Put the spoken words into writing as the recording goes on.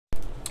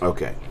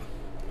Okay.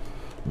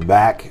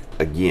 Back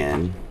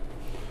again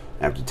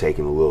after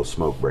taking a little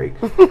smoke break.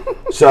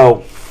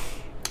 So,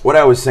 what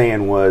I was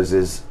saying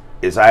is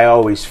I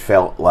always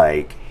felt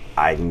like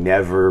I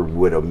never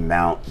would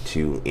amount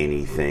to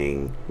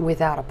anything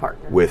without a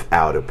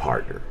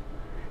partner.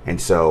 And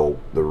so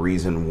the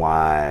reason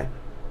why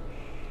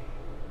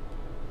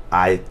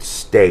I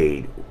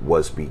stayed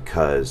was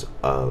because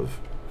of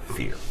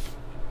fear.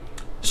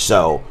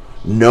 So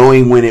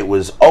knowing when it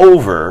was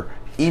over,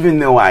 even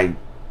though I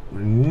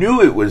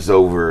knew it was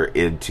over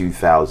in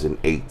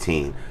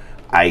 2018,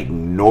 I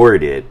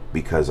ignored it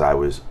because I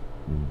was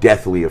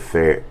deathly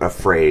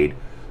afraid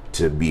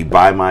to be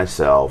by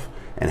myself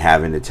and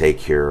having to take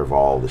care of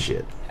all the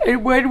shit.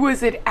 And when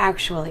was it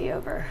actually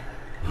over?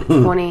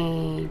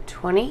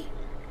 2020?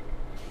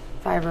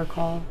 If I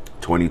recall.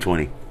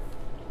 2020.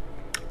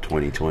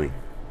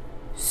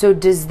 So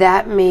does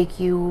that make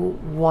you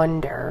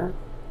wonder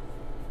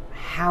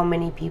how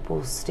many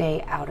people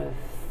stay out of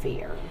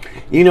fear?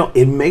 You know,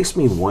 it makes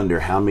me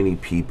wonder how many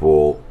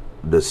people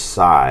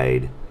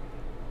decide,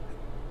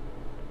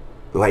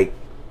 like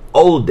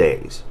old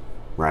days,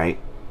 right?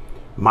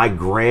 My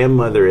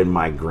grandmother and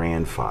my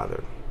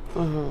grandfather.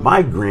 Mm-hmm.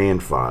 My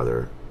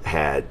grandfather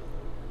had,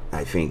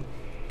 I think,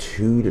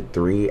 2 to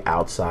 3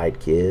 outside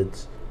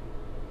kids.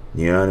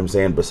 You know what I'm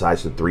saying?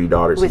 Besides the 3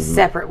 daughters. With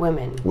separate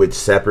women.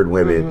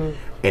 Mm-hmm.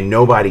 And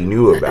nobody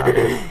knew about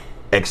it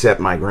except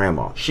my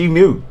grandma. She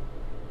knew.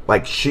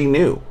 Like, she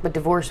knew. But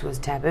divorce was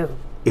taboo.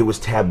 It was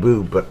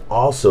taboo, but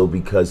also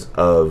because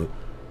of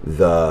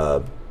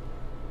the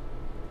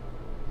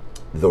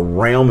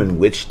realm in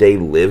which they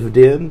lived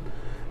in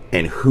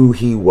and who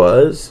he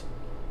was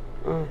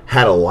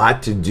had a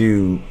lot to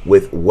do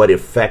with what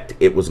effect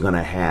it was going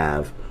to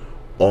have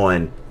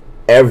on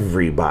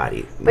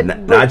everybody.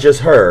 Not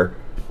just her,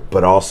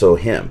 but also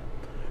him.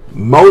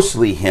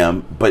 Mostly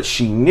him, but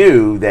she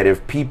knew that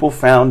if people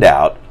found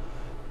out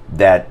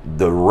that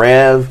the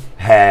Rev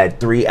had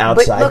 3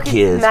 outside but look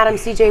kids. At Madam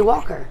C.J.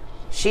 Walker.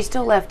 She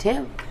still left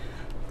him.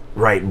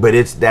 Right, but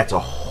that's a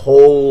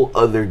whole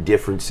other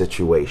different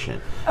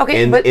situation.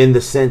 Okay, in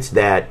the sense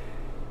that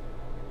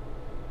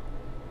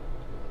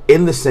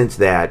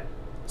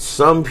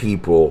some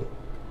people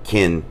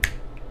can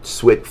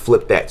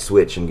flip that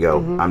switch and go,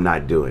 I'm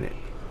not doing it.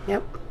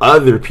 Yep.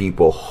 Other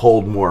people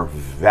hold more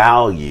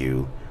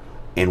value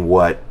in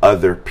what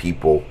other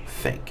people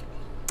think.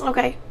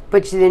 Okay,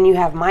 but then you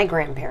have my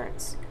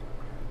grandparents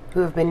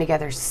who have been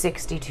together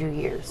 62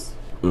 years.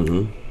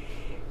 Mm-hmm.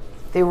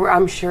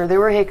 I'm sure there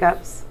were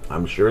hiccups.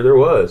 I'm sure there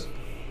was.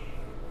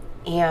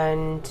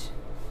 And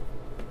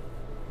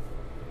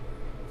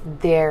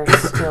they're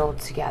still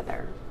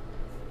together.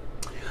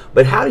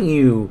 But how do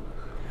you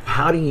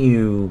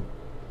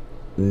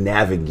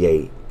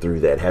navigate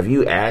through that? Have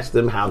you asked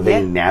them how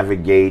they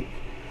navigate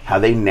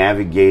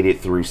it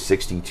through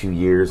 62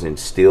 years and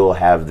still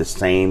have the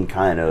same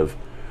kind of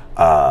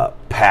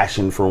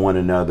passion for one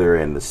another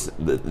and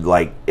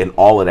and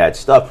all of that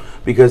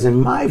stuff? Because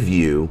in my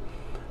view,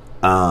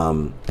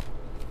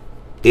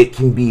 it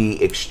can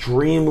be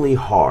extremely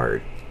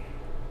hard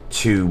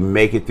to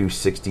make it through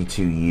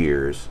 62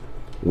 years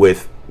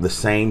with the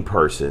same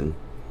person,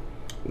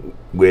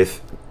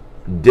 with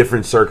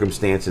different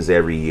circumstances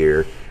every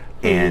year,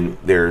 and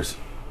there's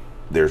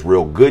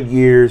real good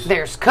years.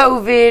 There's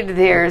COVID,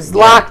 there's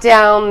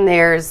lockdown,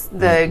 there's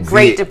the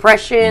Great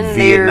Depression,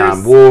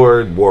 Vietnam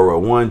War,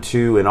 World War I,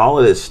 II, and all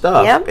of this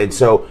stuff. Yep. And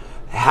so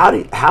how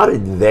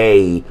did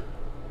they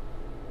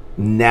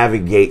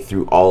navigate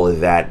through all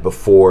of that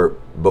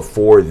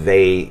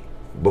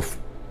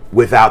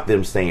without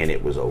them saying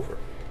it was over?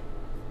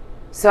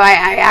 So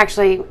I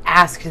actually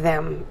asked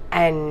them,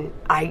 and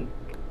I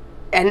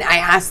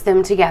asked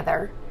them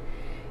together,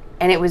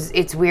 and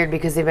it's weird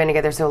because they've been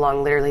together so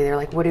long. Literally, they're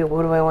like, what do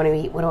I want to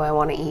eat? What do I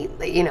want to eat?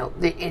 You know,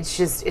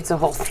 it's a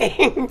whole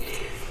thing.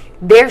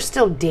 They're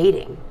still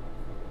dating.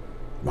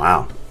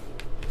 Wow,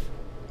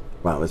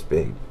 that's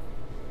big.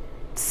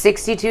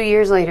 62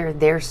 years later,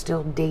 they're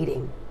still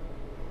dating.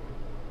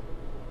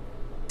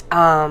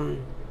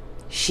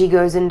 She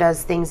goes and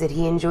does things that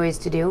he enjoys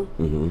to do,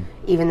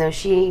 even though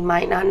she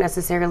might not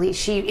necessarily.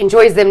 She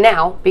enjoys them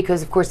now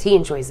because, of course, he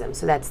enjoys them.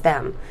 So that's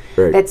them.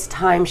 Right. That's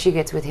time she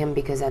gets with him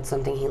because that's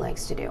something he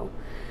likes to do.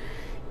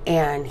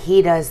 And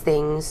he does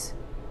things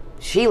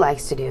she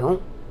likes to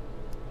do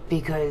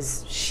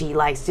because she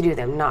likes to do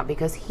them, not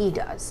because he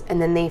does. And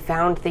then they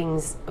found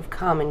things of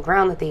common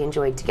ground that they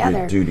enjoyed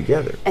together. Do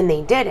together. And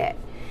they did it.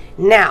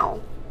 Now,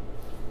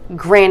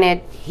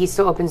 granted, he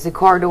still opens the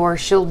car door.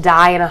 She'll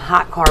die in a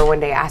hot car one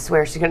day. I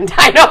swear she's going to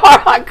die in a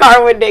hot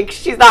car one day because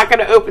she's not going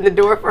to open the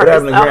door for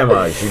herself. What happened to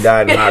Grandma? She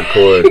died in a hot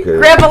car because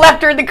Grandma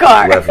left her in the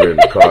car.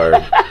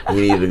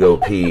 He needed to go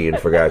pee and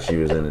forgot she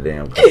was in the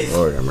damn car.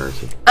 Lord have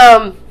mercy.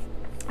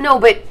 No,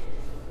 but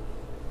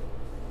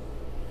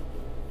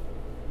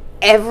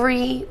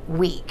every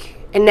week,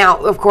 and now,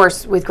 of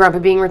course, with Grandpa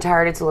being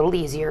retired, it's a little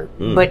easier,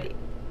 but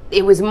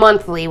it was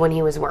monthly when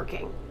he was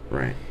working.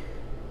 Right.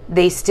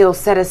 They still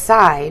set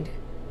aside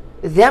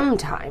them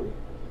time,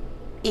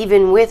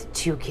 even with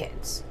 2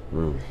 kids.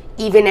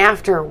 even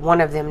after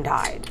one of them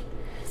died,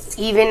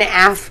 even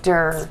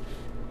after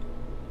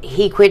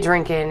he quit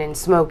drinking and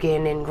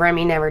smoking, and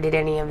Remy never did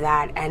any of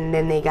that, and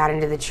then they got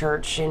into the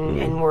church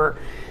and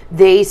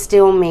they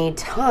still made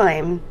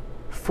time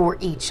for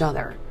each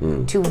other,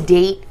 to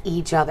date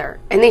each other.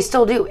 And they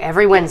still do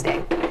every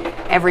Wednesday.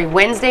 Every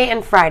Wednesday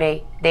and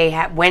Friday, they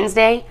have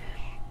Wednesday,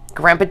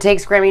 Grandpa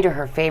takes Grammy to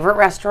her favorite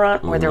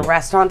restaurant, or the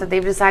restaurant that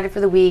they've decided for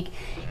the week,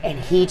 and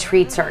he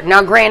treats her.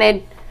 Now,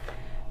 granted,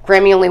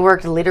 Grammy only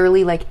worked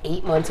literally like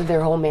 8 months of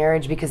their whole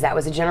marriage because that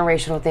was a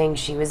generational thing.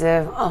 She was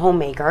a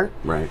homemaker.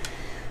 Right.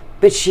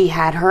 But she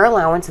had her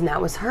allowance, and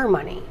that was her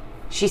money.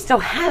 She still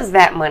has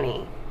that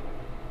money.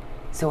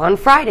 So on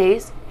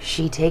Fridays,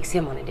 she takes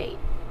him on a date.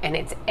 And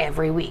it's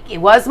every week. It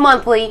was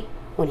monthly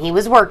when he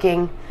was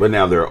working. But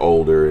now they're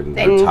older and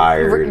they're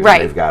tired. And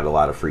they've got a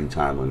lot of free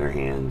time on their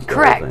hands.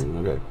 Correct.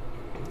 Okay.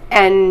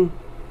 And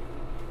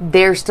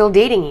they're still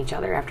dating each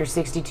other after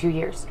 62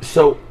 years.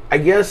 So, I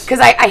guess... Because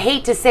I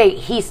hate to say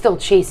he's still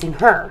chasing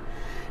her.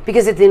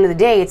 Because at the end of the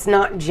day, it's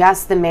not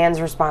just the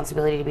man's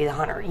responsibility to be the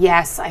hunter.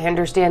 Yes, I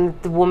understand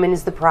that the woman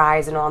is the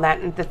prize and all that,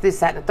 and this,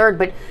 that, and the third,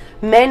 but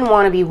men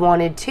want to be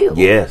wanted too.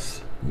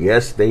 Yes.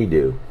 Yes, they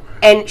do.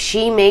 And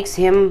she makes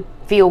him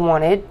feel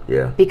wanted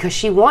because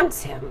she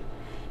wants him.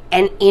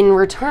 And in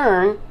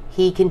return,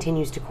 he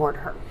continues to court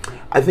her.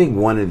 I think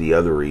one of the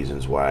other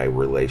reasons why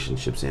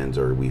relationships ends,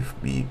 or we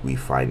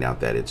find out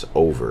that it's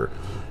over,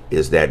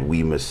 is that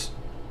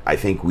I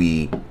think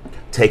we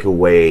take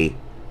away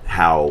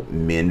how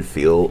men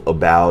feel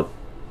about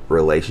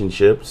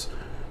relationships.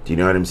 Do you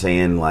know what I'm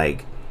saying?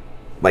 Like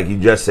you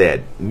just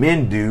said,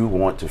 men do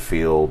want to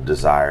feel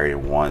desired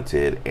and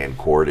wanted and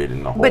courted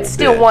and the whole But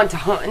still want to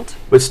hunt.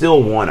 But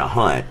still want to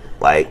hunt.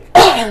 Like,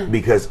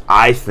 because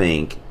I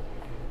think,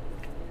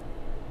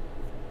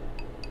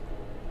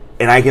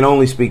 and I can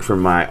only speak from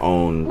my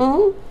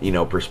own,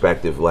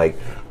 perspective. Like,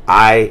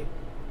 I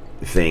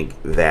think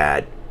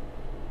that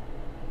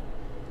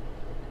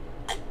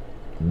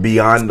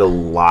beyond a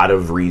lot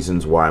of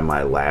reasons why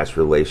my last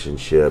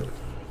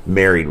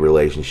married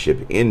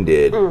relationship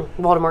ended,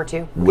 Baltimore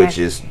too, which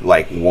is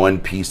like one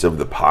piece of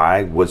the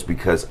pie, was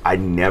because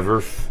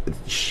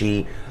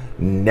she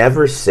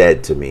never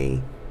said to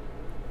me,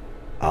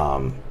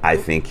 I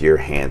think you're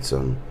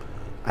handsome.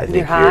 I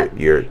think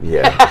you're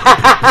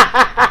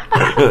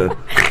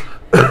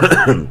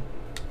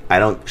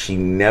she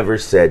never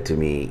said to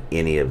me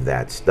any of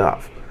that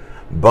stuff.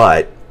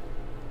 But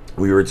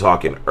we were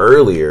talking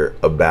earlier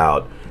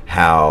about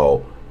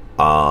how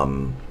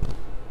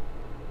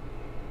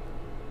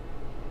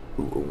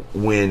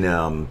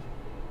when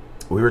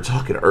we were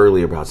talking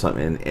earlier about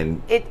something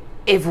and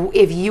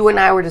if you and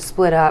I were to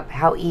split up,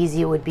 how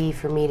easy it would be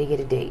for me to get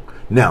a date.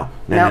 No.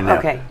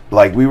 Okay.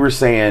 Like we were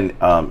saying,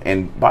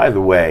 and by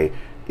the way,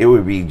 it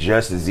would be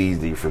just as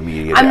easy for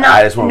me to get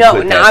I just want to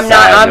put that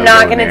I'm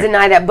not going to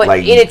deny that. But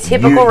like, in a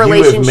typical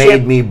relationship, you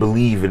have made me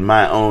believe in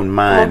my own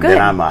mind that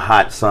I'm a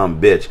hot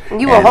some bitch.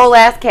 You a whole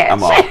ass catch.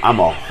 I'm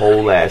a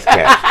whole ass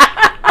catch.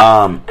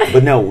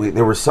 But no,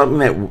 there was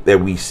something that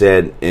we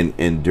said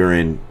in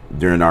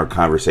during our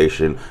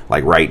conversation,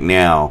 like right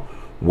now,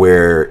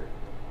 where,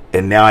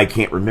 and now I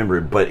can't remember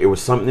it, but it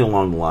was something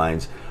along the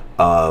lines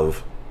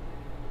of,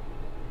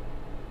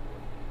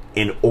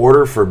 in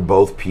order for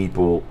both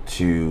people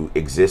to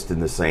exist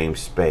in the same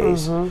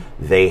space,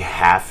 they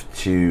have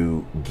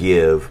to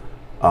give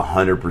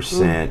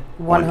 100%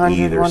 on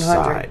either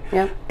side.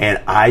 Yep.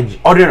 And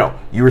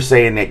you were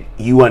saying that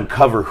you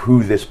uncover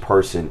who this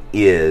person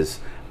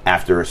is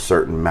after a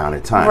certain amount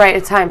of time. Right,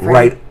 a time frame.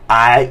 Right.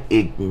 I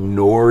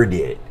ignored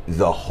it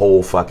the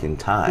whole fucking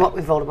time. What,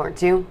 with Voldemort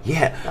too?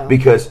 Yeah,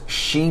 because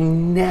she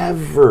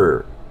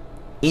never,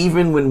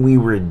 even when we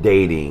were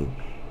dating,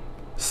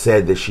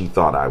 said that she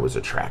thought I was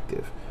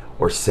attractive,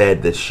 or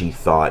said that she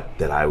thought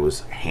that I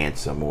was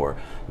handsome, or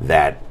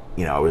that,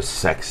 I was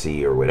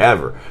sexy or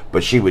whatever.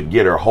 But she would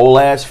get her whole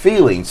ass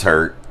feelings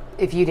hurt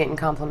if you didn't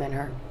compliment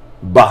her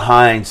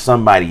behind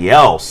somebody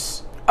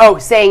else. Oh,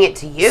 saying it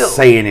to you.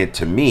 Saying it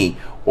to me.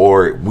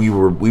 Or we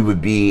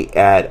would be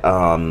at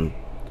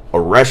a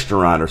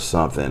restaurant or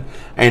something,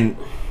 and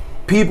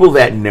people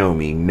that know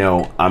me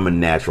know I'm a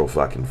natural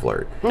fucking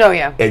flirt. No,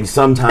 yeah. And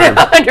sometimes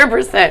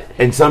 100%.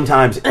 And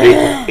sometimes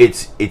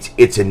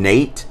it's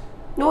innate.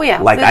 Oh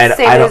yeah. Like I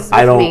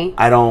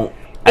don't.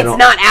 It's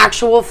not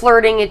actual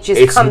flirting. It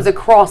just comes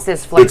across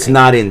as flirting. It's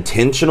not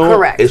intentional.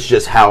 Correct. It's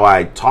just how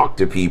I talk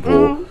to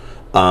people,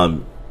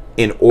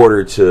 in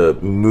order to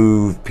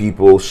move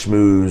people,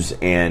 schmooze,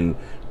 and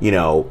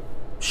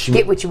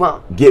get what you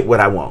want. Get what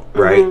I want,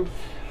 right?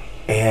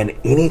 And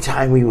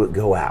anytime we would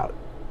go out,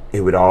 it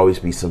would always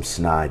be some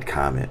snide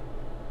comment.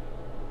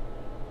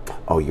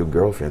 Oh, your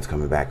girlfriend's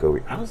coming back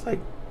over. I was like,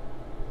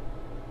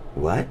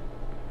 what?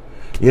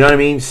 You know what I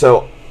mean?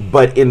 So,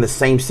 but in the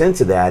same sense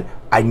of that,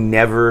 I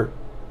never,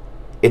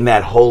 in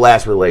that whole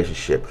last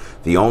relationship,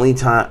 the only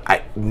time,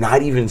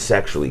 not even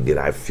sexually did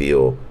I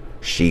feel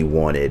she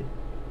wanted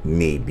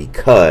me,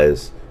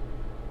 because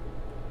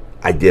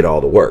I did all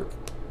the work.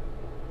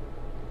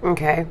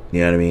 Okay.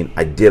 You know what I mean?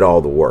 I did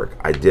all the work.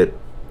 I did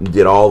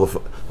all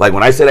the, Like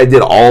when I said I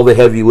did all the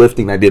heavy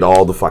lifting, I did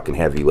all the fucking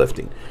heavy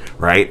lifting,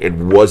 right? It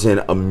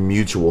wasn't a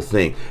mutual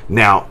thing.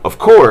 Now, of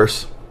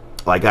course,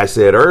 like I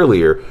said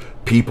earlier,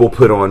 people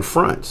put on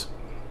fronts.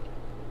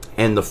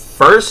 And the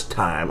first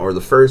time, or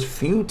the first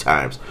few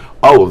times,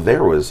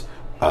 there was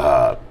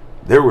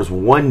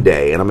one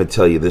day, and I'm going to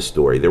tell you this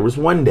story. There was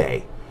one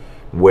day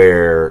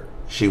where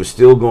she was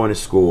still going to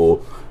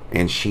school,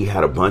 and she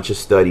had a bunch of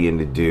studying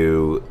to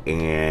do,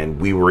 and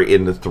we were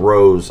in the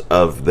throes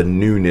of the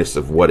newness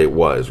of what it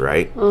was,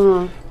 right?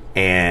 Mm-hmm.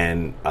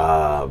 And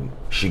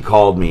she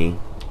called me,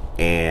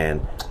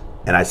 and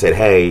I said,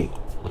 hey,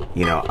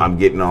 I'm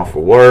getting off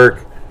of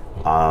work.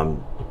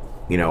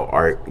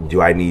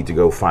 Do I need to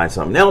go find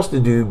something else to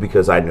do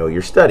because I know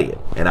you're studying,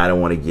 and I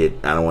don't want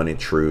to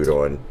intrude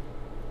on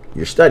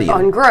your studying.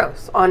 On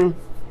growth, on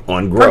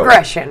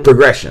growth.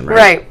 Progression, right?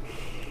 Right.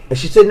 And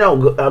she said, no,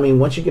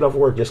 once you get off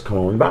work, just come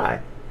on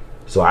by.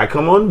 So I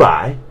come on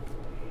by,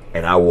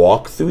 and I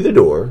walk through the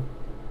door,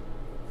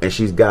 and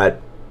she's got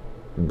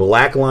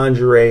black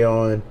lingerie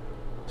on,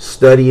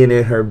 studying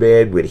in her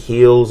bed with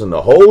heels and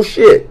the whole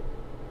shit.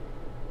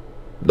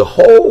 The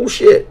whole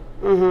shit.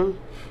 Mm-hmm.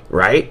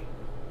 Right?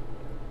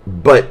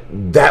 But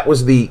that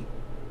was the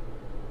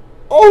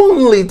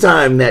only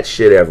time that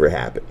shit ever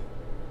happened.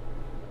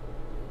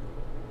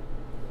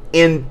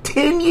 In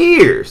 10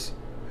 years,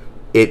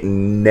 it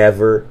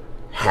never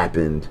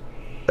happened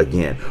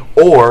again.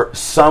 Or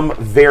some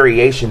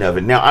variation of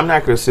it. Now, I'm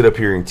not going to sit up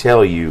here and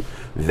tell you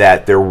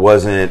that there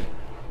wasn't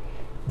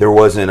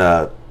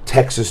a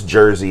Texas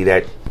jersey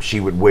that she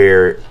would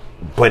wear,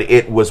 but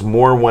it was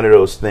more one of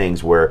those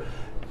things where,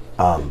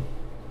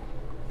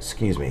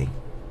 excuse me,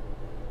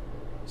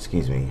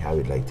 I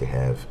would like to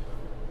have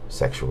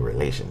sexual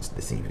relations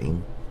this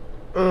evening.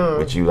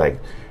 Would you like...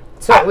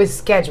 So it was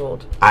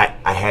scheduled. I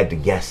had to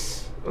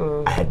guess.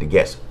 I had to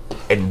guess.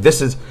 And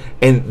this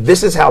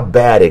is how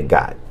bad it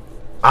got.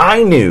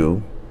 I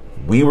knew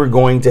we were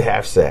going to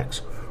have sex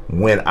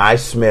when I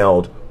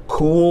smelled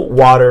cool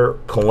water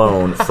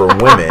cologne for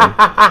women.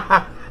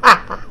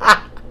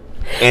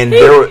 And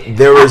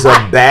there was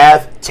a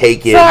bath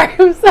taken.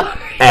 I'm sorry.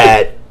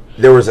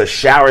 There was a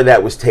shower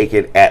that was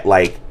taken at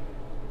like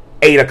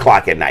 8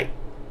 o'clock at night.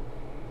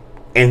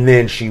 And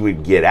then she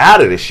would get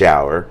out of the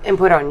shower and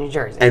put on your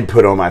jersey. And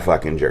put on my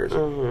fucking jersey.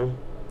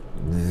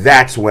 Mm-hmm.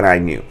 That's when I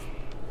knew.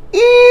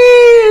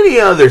 Any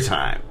other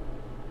time,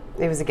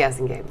 it was a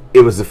guessing game. It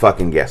was a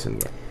fucking guessing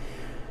game.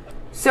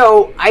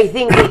 So I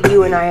think that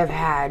you and I have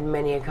had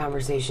many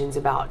conversations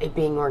about it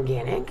being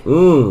organic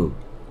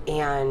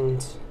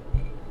and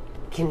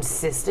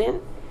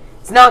consistent.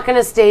 It's not going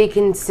to stay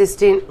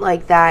consistent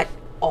like that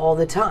all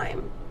the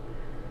time.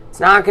 It's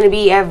not going to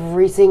be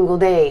every single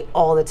day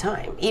all the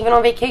time. Even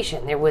on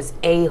vacation, there was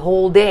a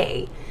whole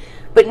day.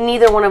 But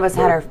neither one of us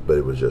had our... But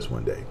it was just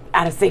one day.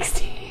 Out of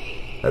 16.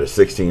 Out of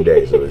 16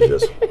 days, it was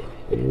just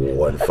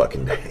one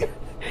fucking day.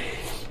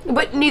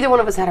 But neither one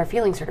of us had our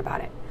feelings hurt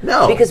about it.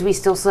 No. Because we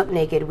still slept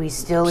naked. We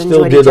still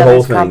enjoyed each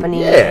other's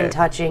company and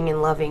touching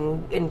and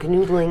loving and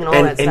canoodling and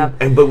all that stuff.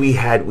 But we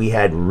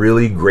had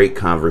really great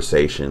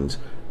conversations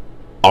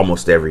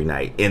almost every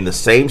night. In the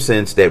same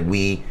sense that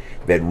we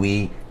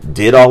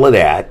did all of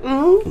that.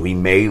 Mm-hmm. We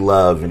made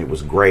love and it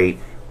was great.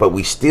 But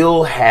we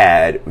still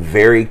had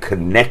very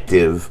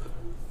connective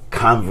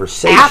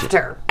conversation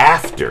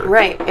after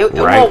right. Right.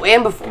 Well,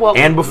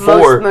 and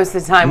before most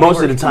of the time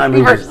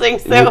conversing,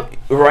 so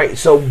right.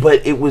 So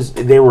but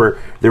there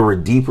were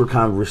deeper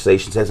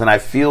conversations, and I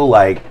feel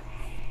like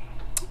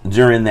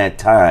during that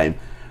time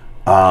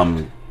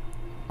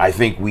I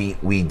think we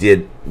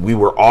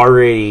were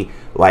already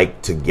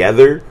like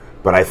together,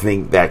 but I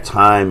think that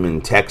time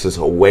in Texas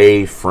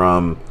away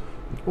from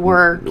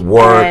work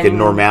and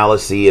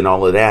normalcy and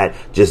all of that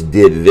just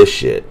did this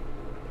shit.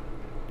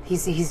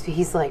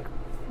 He's like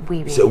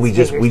weaving. So we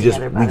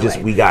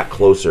got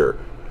closer.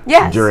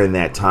 Yes. During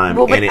that time.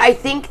 Well, but I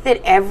think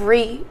that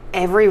every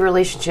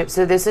relationship.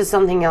 So this is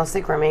something else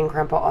that Grammy and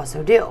Grandpa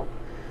also do.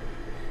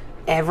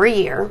 Every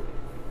year,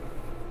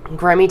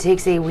 Grammy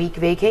takes a week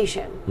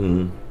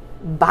vacation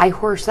by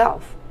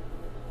herself.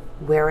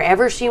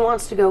 Wherever she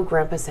wants to go,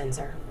 Grandpa sends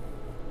her.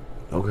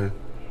 Okay.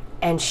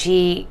 And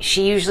she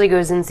usually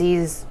goes and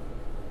sees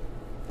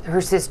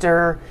her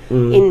sister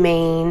in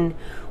Maine,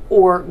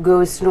 or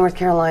goes to North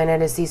Carolina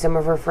to see some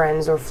of her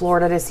friends, or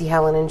Florida to see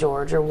Helen and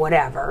George, or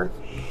whatever.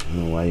 I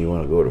don't know why you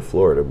want to go to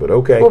Florida, but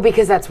okay. Well,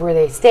 because that's where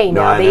they stay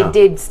now. They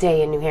did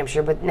stay in New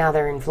Hampshire, but now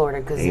they're in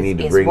Florida because they need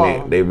to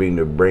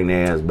bring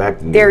their ass back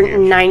to New They're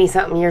Hampshire.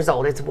 90-something years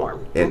old. It's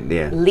warm.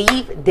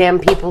 Leave them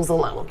peoples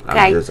alone.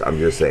 Okay? I'm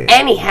just saying.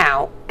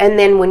 Anyhow, and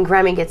then when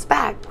Grammy gets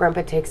back,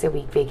 Grandpa takes a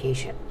week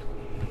vacation.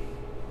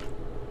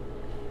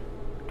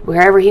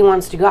 Wherever he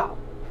wants to go.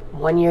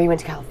 One year he went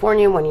to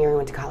California, one year he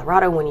went to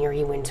Colorado, one year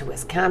he went to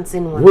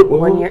Wisconsin,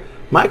 one year...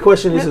 My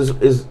question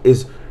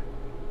is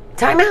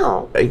time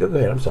out. Hey, go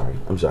ahead,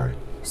 I'm sorry.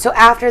 So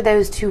after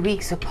those 2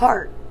 weeks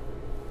apart,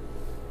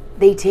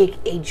 they take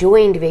a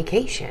joined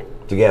vacation.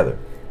 Together.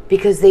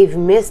 Because they've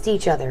missed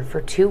each other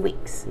for 2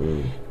 weeks.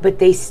 But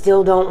they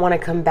still don't want to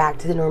come back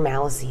to the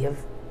normalcy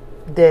of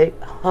the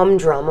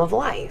humdrum of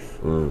life.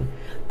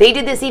 They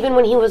did this even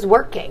when he was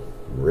working.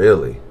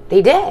 Really?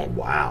 They did.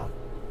 Wow.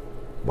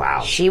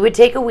 She would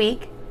take a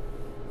week.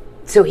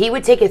 So he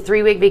would take a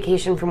 3-week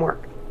vacation from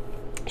work.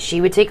 She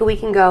would take a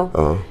week and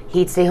go.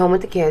 He'd stay home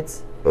with the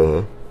kids.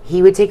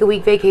 He would take a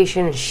week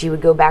vacation and she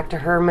would go back to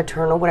her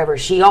maternal whatever.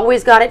 She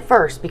always got it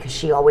first because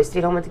she always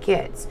stayed home with the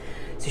kids.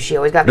 So she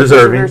always got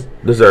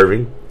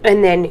deserving.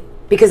 And then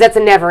because that's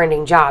a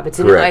never-ending job. It's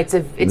an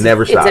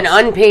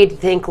unpaid,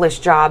 thankless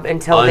job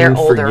until they're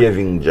older.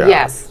 Unforgiving job.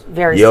 Yes,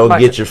 very. You don't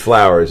get your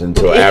flowers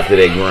until after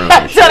they grown.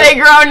 Until they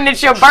grown and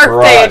it's your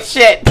birthday and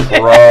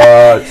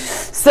shit.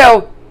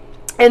 So,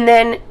 and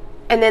then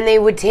they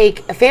would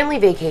take a family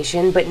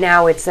vacation, but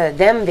now it's a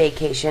them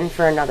vacation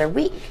for another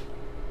week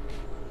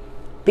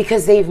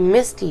because they've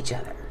missed each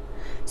other.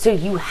 So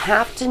you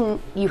have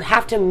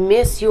to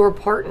miss your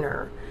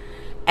partner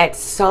at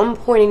some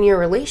point in your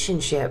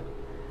relationship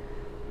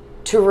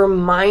to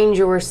remind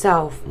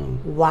yourself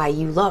why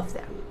you love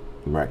them.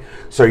 Right.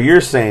 So you're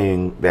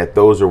saying that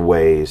those are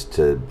ways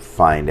to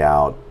find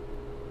out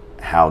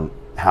how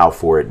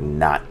for it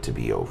not to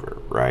be over,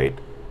 right?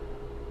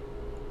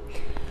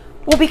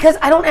 Well, because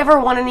I don't ever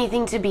want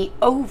anything to be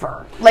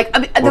over. Like,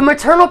 the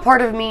maternal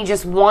part of me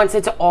just wants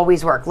it to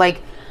always work.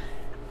 Like,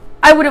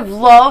 I would have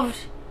loved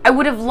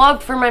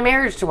for my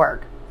marriage to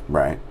work.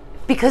 Right.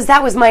 Because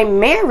that was my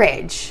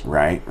marriage.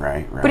 Right.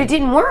 But it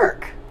didn't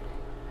work.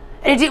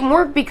 And it didn't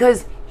work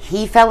because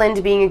he fell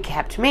into being a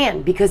kept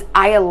man. Because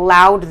I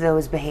allowed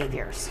those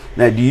behaviors.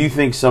 Now, do you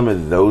think some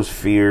of those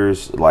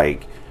fears,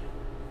 like,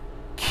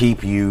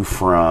 keep you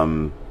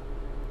from...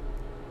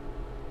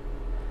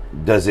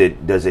 Does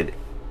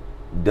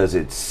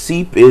it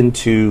seep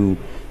into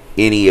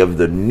any of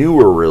the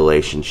newer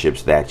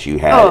relationships that you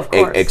had, of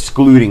course.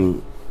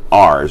 Excluding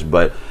ours?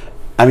 But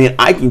I mean,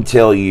 I can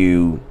tell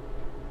you,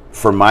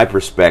 from my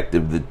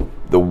perspective,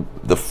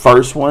 the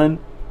first one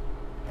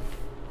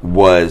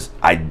was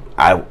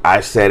I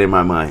said in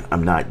my mind,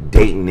 I'm not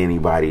dating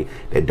anybody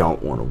that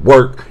don't want to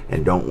work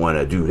and don't want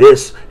to do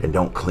this and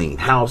don't clean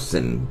house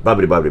and blah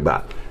blah blah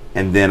blah.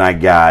 And then I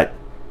got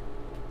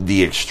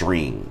the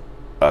extreme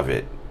of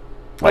it.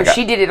 Like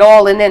she did it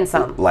all and then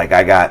some. Like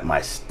I got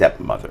my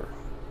stepmother.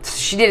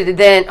 She did it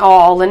then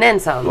all and then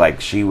some. Like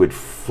she would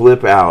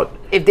flip out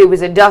if there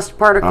was a dust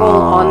particle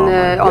on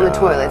the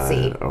toilet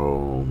seat.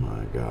 Oh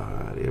my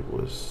God, it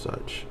was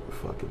such a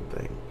fucking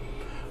thing.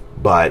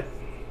 But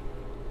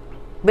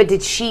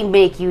did she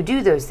make you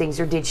do those things,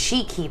 or did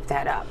she keep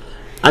that up?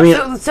 I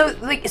mean,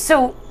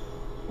 so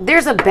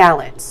there's a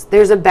balance.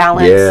 There's a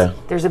balance. Yeah,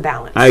 there's a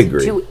balance. I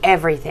agree to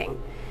everything.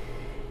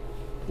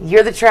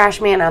 You're the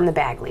trash man. I'm the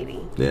bag lady.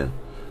 Yeah.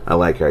 I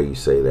like how you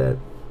say that.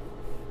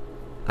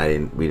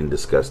 We didn't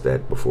discuss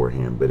that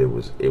beforehand, but it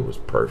was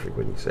perfect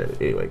when you said it.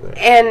 Anyway, go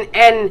ahead.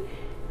 And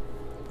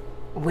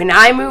when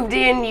I moved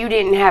in, you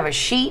didn't have a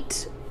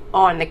sheet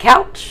on the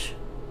couch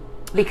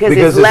because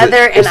it's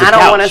leather, and I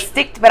don't want to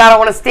stick. But I don't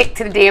want to stick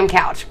to the damn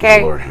couch.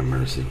 Okay. Lord have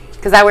mercy.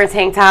 Because I wear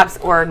tank tops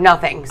or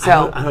nothing.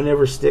 So I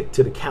never stick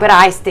to the couch. But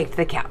I stick to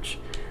the couch.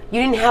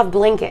 You didn't have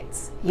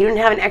blankets. You didn't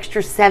have an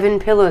extra 7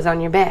 pillows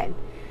on your bed.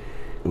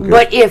 Okay.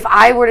 But if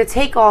I were to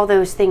take all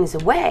those things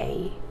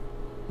away,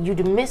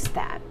 you'd miss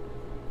that.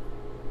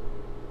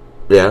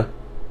 Yeah.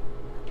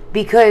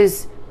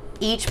 Because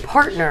each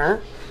partner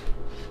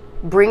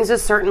brings a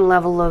certain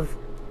level of,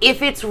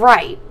 if it's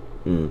right,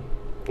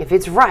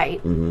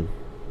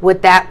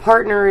 what that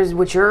partner is,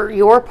 what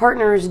your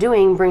partner is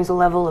doing brings a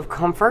level of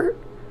comfort,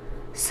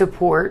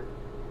 support,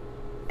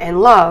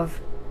 and love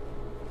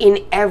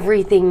in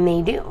everything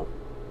they do.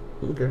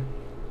 Okay.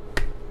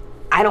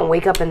 I don't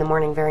wake up in the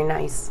morning very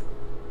nice.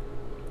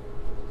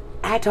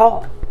 At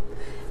all.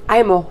 I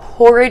am a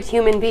horrid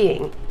human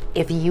being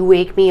if you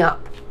wake me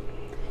up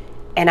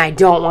and I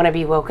don't want to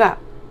be woke up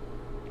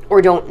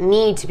or don't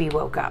need to be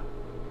woke up.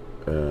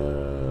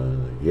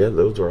 Yeah,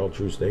 those are all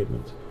true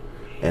statements.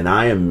 And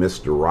I am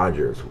Mr.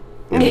 Rogers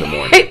in the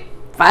morning.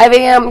 5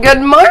 a.m. Good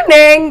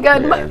morning.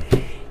 Good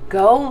morning.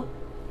 Go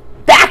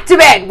back to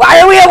bed. Why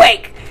are we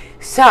awake?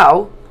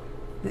 So,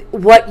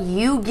 what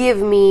you give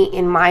me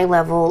in my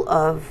level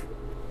of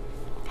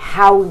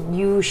how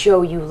you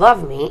show you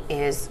love me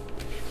is,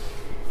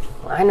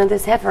 I know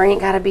this heifer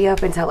ain't got to be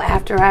up until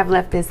after I've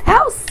left this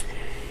house.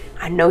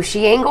 I know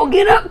she ain't going to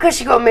get up because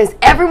she going to miss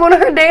every one of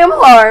her damn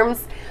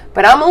alarms.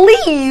 But I'm going to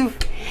leave,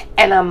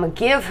 and I'm going to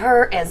give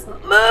her as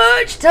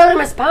much time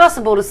as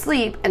possible to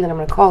sleep, and then I'm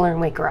going to call her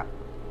and wake her up.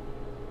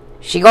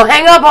 She going to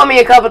hang up on me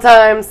a couple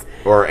times.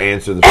 Or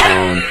answer the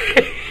phone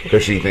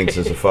because she thinks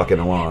it's a fucking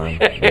alarm.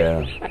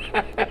 Yeah.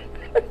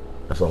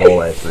 That's a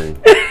whole ass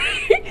thing.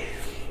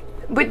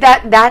 But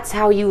that's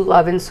how you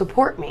love and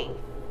support me.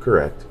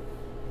 Correct.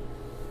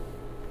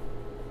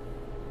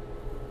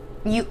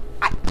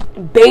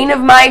 Bane of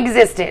my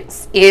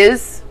existence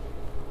is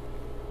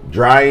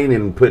drying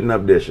and putting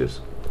up dishes.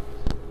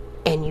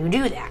 And you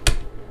do that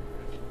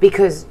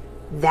because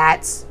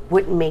that's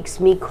what makes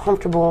me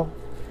comfortable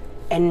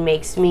and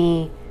makes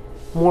me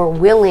more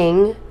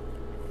willing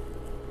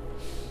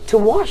to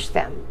wash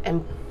them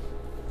and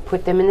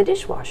put them in the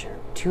dishwasher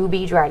to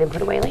be dried and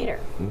put away later.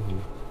 Mm-hmm.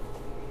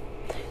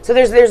 So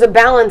there's a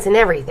balance in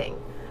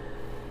everything.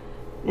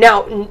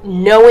 Now,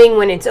 knowing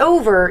when it's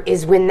over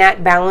is when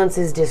that balance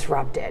is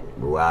disrupted.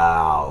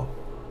 Wow.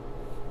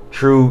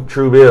 True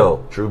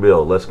Bill.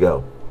 Let's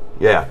go.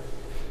 Yeah.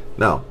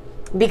 No.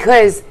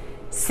 Because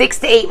 6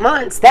 to 8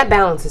 months, that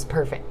balance is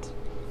perfect.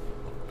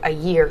 A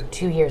year,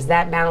 2 years,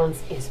 that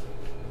balance is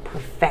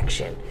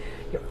perfection.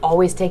 You're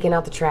always taking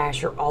out the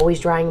trash. You're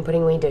always drying and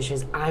putting away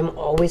dishes. I'm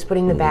always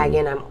putting the bag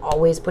in. I'm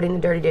always putting the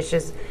dirty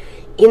dishes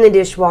in the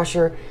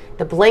dishwasher.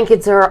 The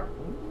blankets are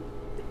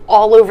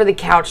all over the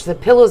couch. The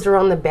pillows are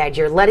on the bed.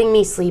 You're letting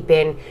me sleep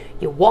in.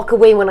 You walk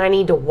away when I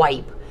need to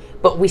wipe,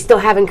 but we still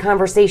having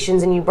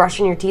conversations and you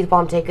brushing your teeth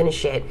while I'm taking a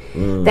shit.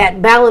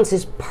 That balance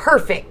is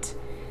perfect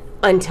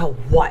until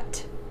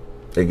what?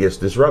 It gets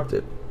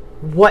disrupted.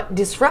 What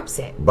disrupts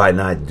it? By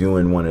not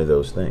doing one of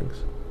those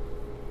things.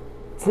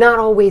 It's not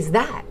always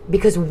that,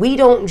 because we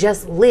don't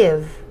just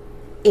live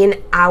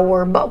in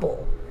our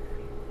bubble.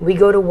 We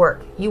go to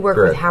work. You work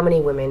with how many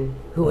women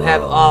who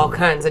have all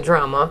kinds of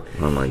drama?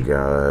 Oh my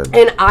God.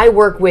 And I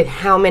work with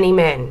how many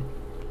men?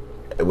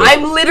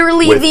 I'm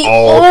literally the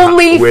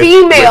only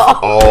female. With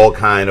all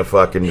kind of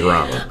fucking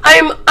drama.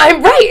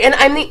 I'm right, and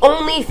I'm the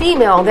only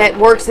female that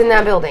works in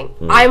that building.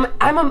 I'm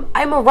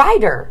a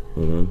writer.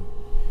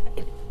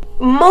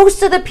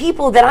 Most of the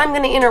people that I'm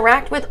going to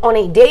interact with on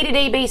a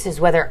day-to-day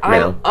basis, whether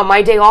I'm on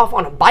my day off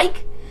on a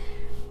bike,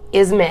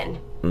 is men.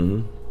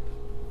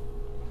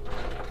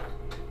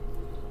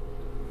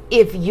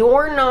 If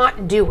you're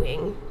not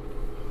doing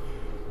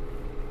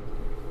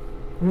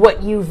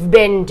what you've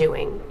been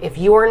doing, if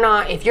you're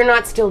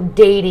not still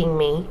dating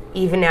me,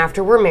 even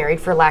after we're married,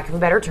 for lack of a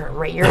better term,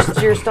 right?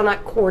 You're still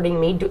not courting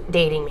me,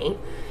 dating me,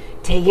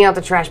 taking out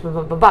the trash, blah,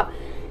 blah, blah, blah.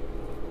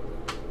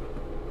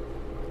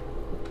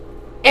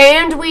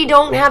 And we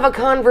don't have a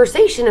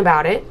conversation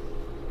about it,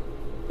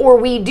 or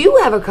we do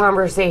have a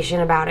conversation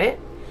about it,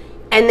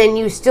 and then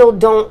you still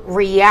don't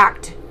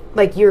react.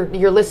 Like you're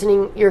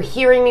listening, you're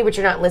hearing me, but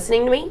you're not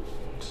listening to me.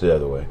 It's the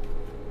other way.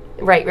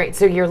 Right.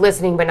 So you're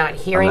listening, but not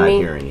hearing me.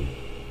 I'm not hearing you.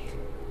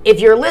 If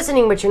you're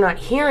listening, but you're not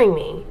hearing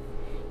me,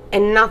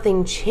 and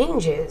nothing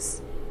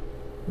changes,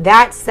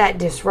 that's that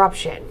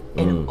disruption.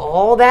 And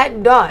all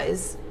that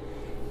does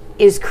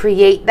is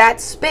create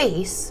that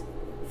space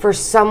for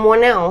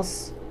someone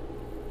else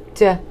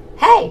to,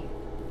 hey,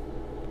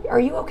 are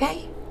you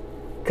okay?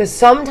 Because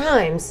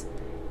sometimes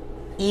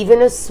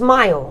even a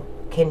smile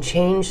can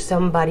change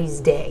somebody's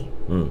day.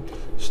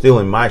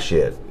 Stealing my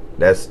shit.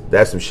 That's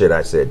some shit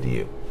I said to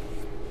you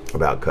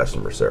about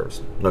customer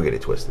service. Don't get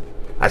it twisted.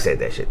 I said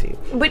that shit to you.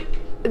 But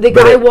the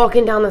guy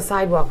walking down the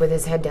sidewalk with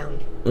his head down,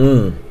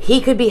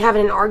 he could be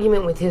having an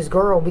argument with his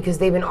girl because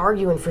they've been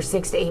arguing for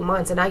 6 to 8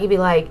 months, and I could be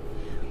like,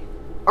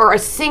 or a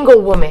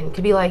single woman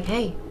could be like,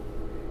 hey,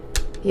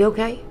 you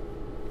okay?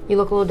 You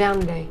look a little down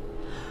today.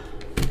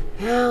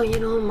 Well,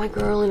 my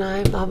girl and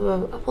I, blah, blah,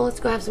 blah. Well, let's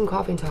go have some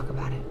coffee and talk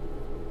about it.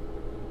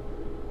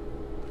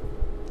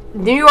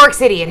 New York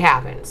City, it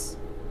happens.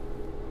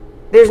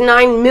 There's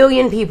 9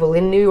 million people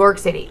in New York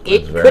City.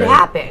 It could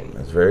happen.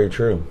 That's very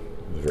true.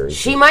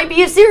 She might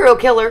be a serial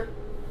killer.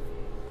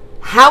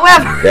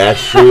 However,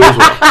 that's true as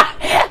well.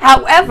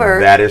 However,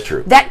 that is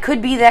true. That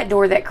could be that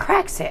door that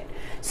cracks it.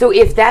 So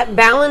if that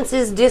balance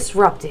is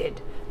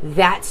disrupted,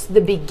 that's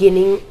the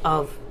beginning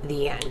of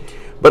the end.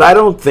 But I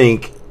don't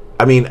think.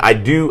 I mean, I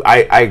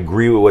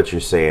agree with what you're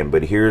saying.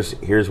 But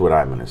here's what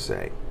I'm going to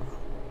say.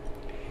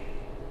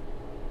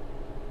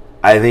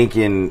 I think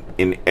in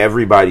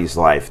everybody's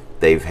life,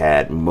 they've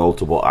had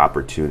multiple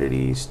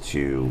opportunities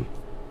to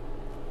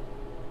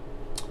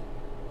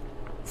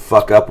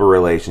fuck up a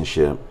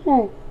relationship,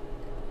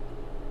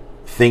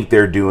 think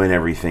they're doing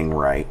everything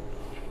right,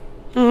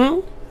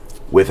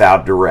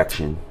 without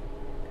direction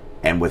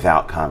and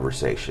without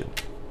conversation.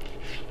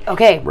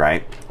 Okay.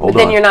 Right? But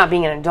then you're not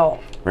being an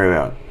adult.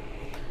 Right.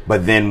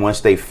 But then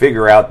once they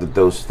figure out that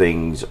those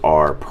things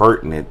are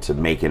pertinent to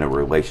making a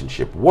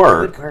relationship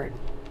work. Good word.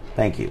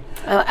 Thank you.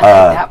 I like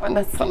that one.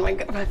 That's one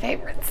of my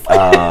favorites.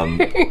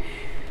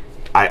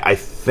 I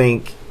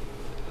think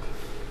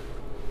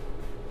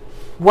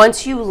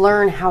once you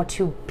learn how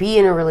to be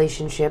in a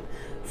relationship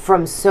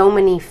from so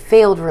many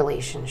failed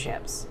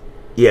relationships.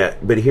 Yeah,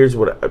 but here's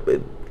what,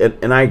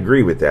 and I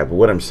agree with that. But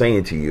what I'm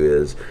saying to you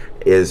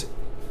is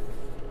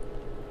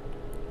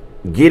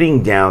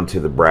getting down to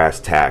the brass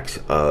tacks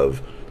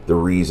of the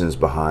reasons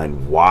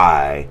behind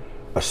why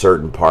a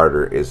certain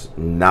partner is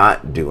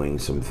not doing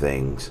some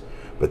things,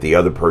 but the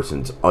other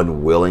person's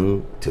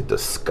unwilling to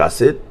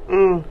discuss it.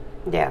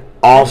 Yeah.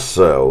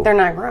 Also, they're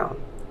not grown.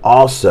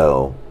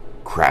 Also,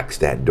 cracks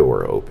that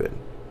door open.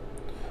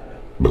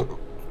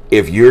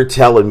 If you're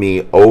telling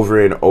me over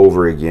and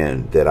over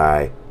again that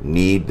I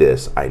need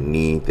this, I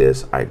need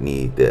this, I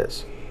need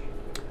this,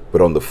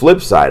 but on the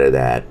flip side of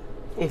that,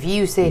 if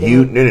you say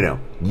to me, no,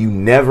 you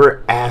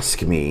never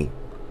ask me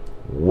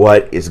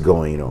what is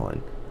going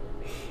on.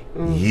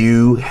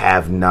 You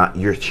have not.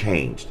 You're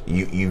changed.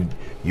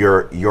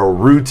 Your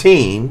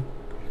routine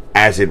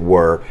as it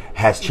were,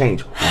 has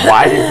changed.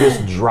 Why did this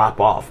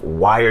drop off?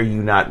 Why are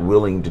you not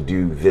willing to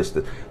do this?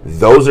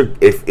 Those are,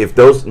 if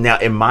those, now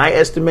in my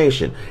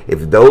estimation,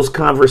 if those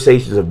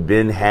conversations have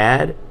been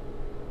had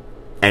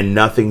and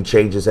nothing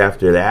changes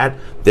after that,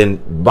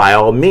 then by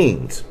all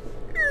means,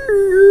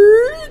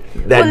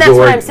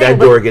 that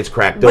door gets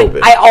cracked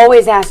open. I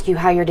always ask you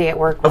how your day at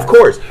work was. Of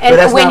course.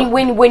 And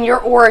when your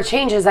aura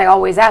changes, I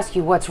always ask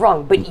you what's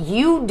wrong. But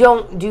you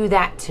don't do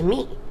that to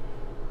me.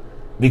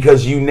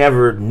 Because you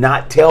never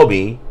not tell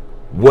me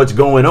what's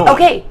going on.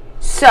 Okay,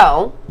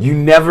 so you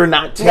never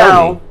not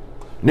tell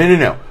me.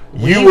 No.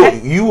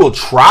 You will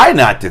try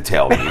not to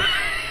tell me.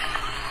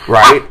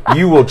 Right?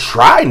 You will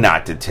try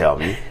not to tell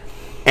me.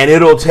 And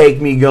it'll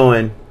take me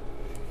going.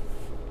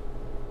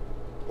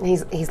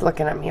 He's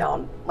looking at me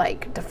all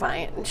like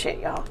defiant and shit,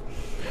 y'all.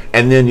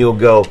 And then you'll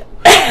go,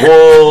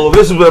 well,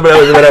 this is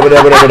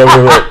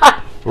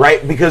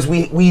right? Because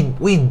we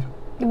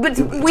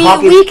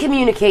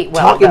communicate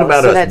well. Talking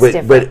about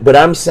us, but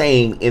I'm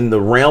saying in the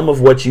realm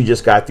of what you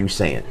just got through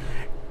saying,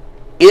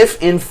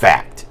 if in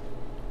fact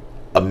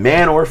a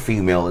man or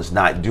female is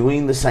not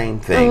doing the same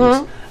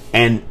things,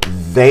 and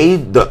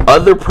the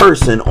other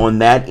person on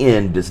that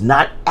end does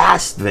not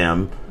ask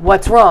them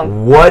what's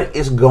wrong, what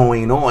is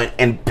going on,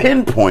 and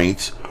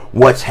pinpoints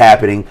what's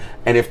happening,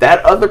 and if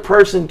that other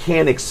person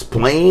can't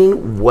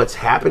explain what's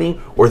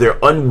happening, or they're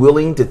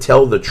unwilling to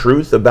tell the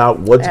truth about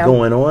what's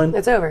going on,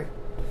 it's over.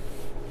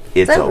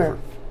 It's over.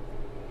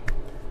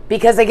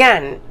 Because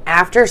again,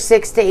 after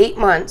 6 to 8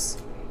 months,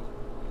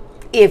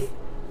 if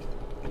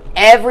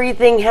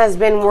everything has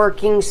been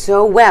working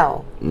so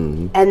well,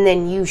 and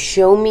then you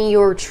show me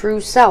your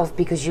true self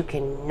because you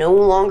can no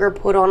longer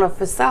put on a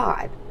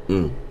facade,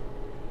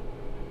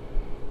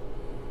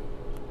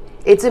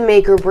 it's a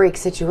make or break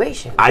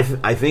situation. I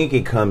think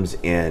it comes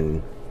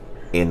in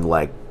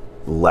like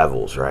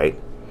levels, right?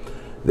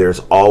 There's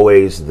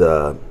always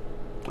the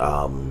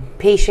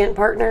patient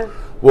partner.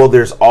 Well,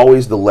 there's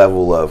always the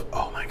level of,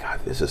 oh my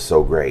God, this is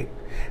so great.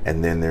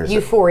 And then there's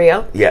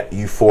euphoria.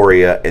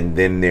 Euphoria. And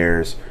then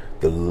there's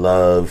the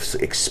love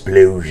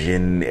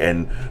explosion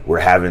and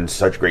we're having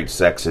such great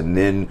sex. And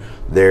then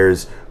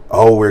there's,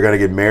 oh, we're going to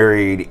get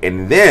married.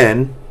 And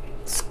then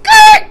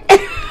skirt.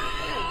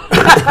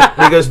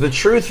 Because the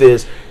truth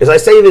is I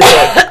say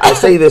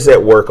this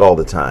at work all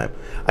the time.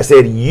 I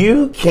said,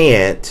 you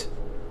can't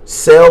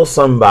sell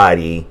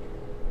somebody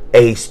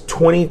a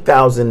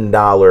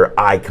 $20,000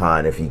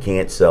 icon if you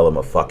can't sell them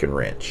a fucking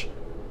wrench.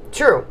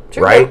 True.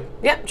 Right? Bill.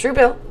 Yeah, true,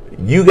 Bill.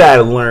 You got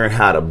to learn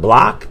how to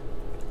block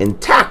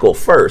and tackle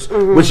first,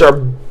 which are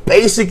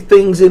basic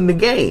things in the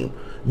game.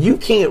 You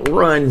can't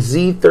run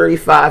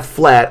Z35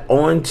 flat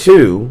on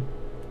 2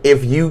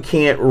 if you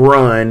can't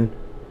run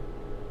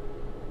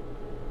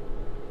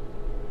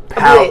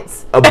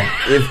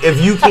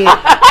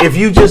if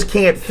you just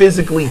can't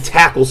physically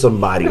tackle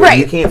somebody, right?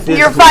 You can't physically,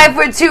 you're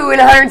 5'2" and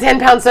 110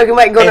 pounds soaking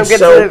wet going up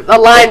against a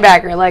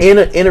linebacker. Like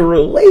in a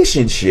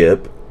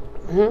relationship,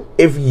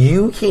 if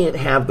you can't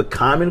have the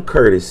common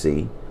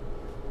courtesy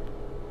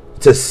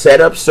to set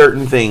up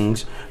certain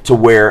things to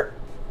where,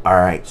 all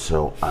right,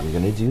 so I'm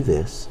going to do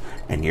this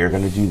and you're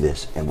going to do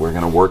this and we're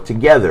going to work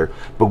together.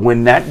 But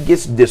when that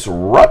gets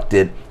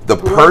disrupted, the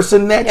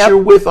person that you're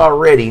with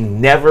already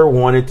never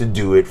wanted to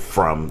do it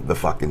from the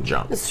fucking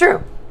jump. It's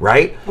true.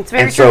 Right? It's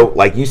very true. So,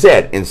 like you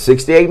said, in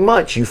 6 to 8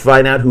 months, you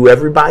find out who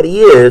everybody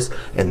is,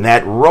 and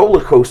that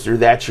roller coaster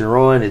that you're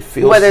on, it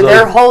feels whether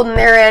they're holding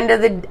their end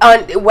of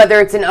the, whether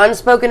it's an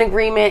unspoken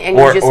agreement and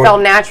you just fell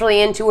naturally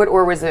into it,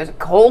 or was a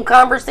whole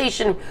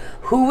conversation,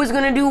 who was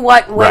going to do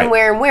what, when,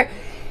 where, and where.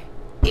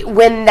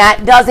 When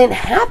that doesn't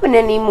happen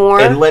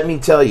anymore. And let me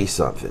tell you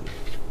something.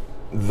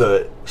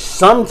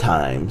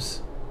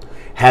 Sometimes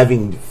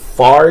having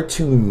far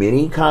too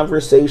many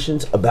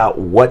conversations about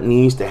what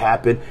needs to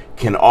happen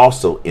can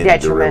also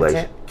end the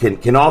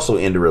relationship. Can also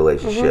end a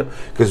relationship,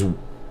 because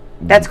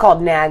that's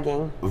called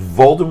nagging.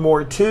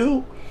 Voldemort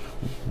 2,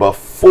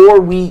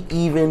 before we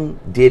even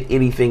did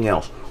anything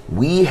else,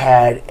 we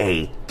had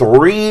a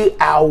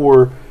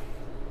 3-hour.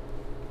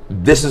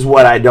 This is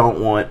what I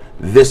don't want.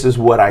 This is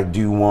what I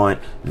do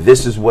want.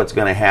 This is what's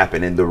going to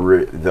happen. And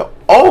the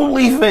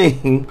only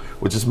thing,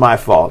 which is my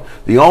fault,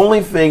 the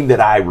only thing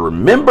that I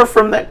remember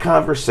from that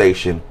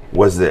conversation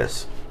was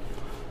this.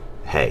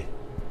 Hey,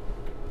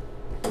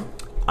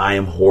 I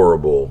am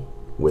horrible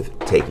with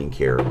taking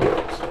care of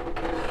bills.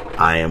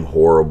 I am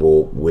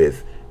horrible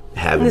with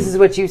having... This is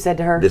what you said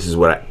to her? This is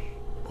what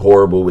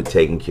horrible with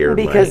taking care of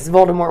money. Because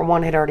Voldemort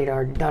 1 had already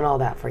done all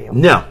that for you.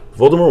 No,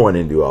 Voldemort 1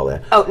 didn't do all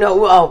that. Oh,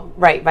 no,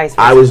 right, vice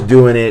versa. I was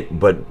doing it,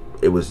 but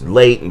it was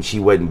late and she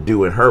wasn't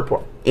doing her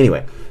part.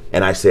 Anyway,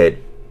 and I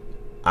said,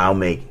 I'll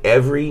make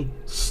every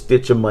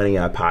stitch of money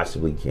I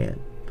possibly can,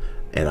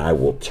 and I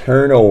will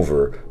turn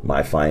over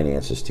my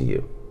finances to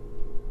you.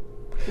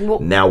 Well,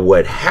 now,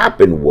 what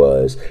happened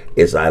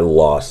is I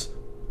lost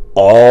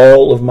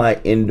all of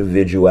my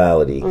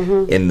individuality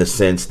in the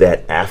sense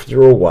that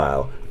after a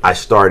while, I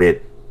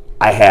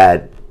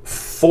had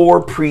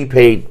 4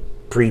 prepaid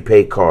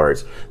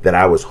cards that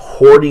I was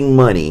hoarding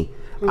money.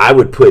 I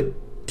would put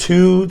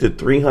 $200 to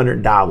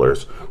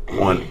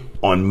 $300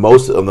 on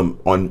most of them,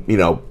 on, you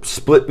know,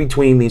 split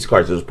between these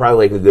cards. It was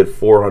probably like a good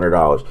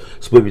 $400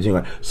 split between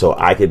them. So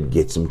I could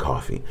get some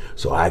coffee,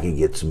 so I could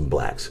get some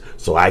blacks,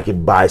 so I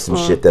could buy some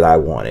shit that I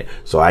wanted,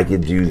 so I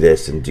could do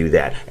this and do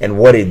that. And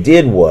what it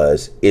did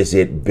is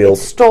it built,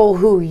 it stole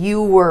who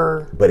you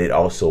were, but it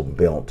also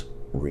built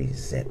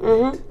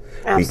resentment.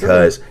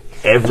 Because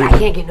I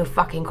can't get no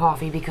fucking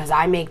coffee because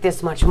I make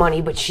this much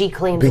money, but she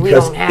claims we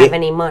don't have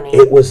any money.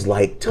 It was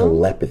like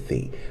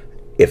telepathy.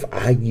 If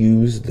I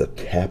use the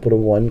Capital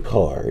One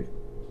card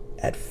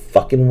at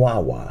fucking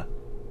Wawa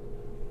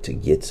to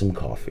get some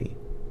coffee,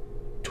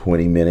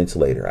 20 minutes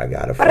later I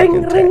got a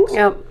fucking text.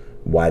 Yep.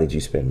 Why did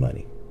you spend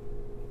money?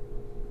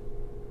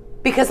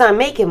 Because I'm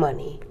making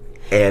money.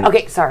 And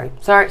okay, sorry.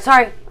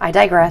 I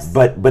digress.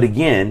 But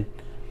again,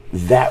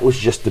 that was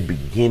just the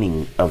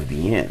beginning of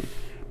the end.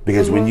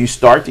 Because when you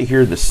start to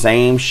hear the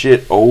same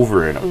shit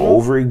over and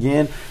over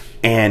again,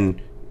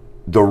 and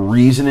the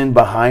reasoning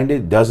behind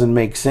it doesn't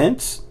make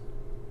sense.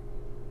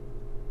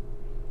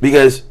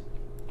 Because,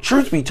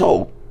 truth be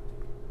told,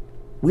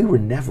 we were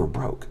never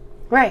broke.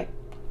 Right.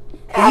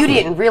 You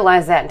didn't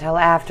realize that until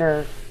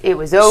after it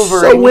was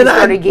over. So and when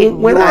I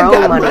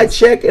got my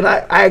check and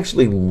I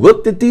actually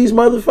looked at these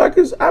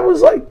motherfuckers, I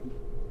was like,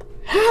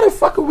 how the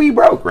fuck are we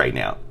broke right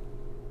now?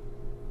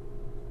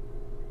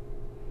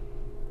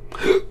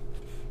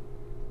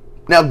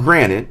 Now,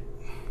 granted,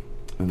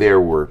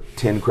 there were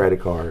 10 credit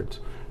cards.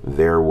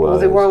 There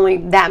were only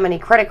that many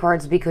credit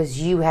cards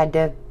because you had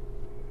to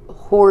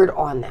hoard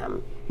on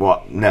them.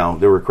 Well, no,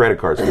 there were credit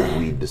cards because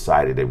we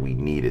decided that we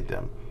needed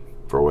them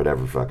for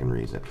whatever fucking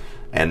reason.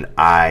 And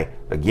I,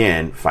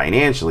 again,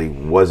 financially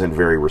wasn't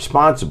very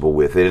responsible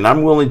with it, and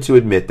I'm willing to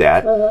admit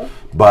that.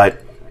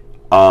 But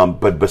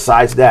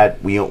besides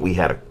that, we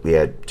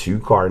had 2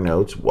 car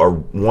notes, or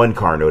 1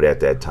 car note at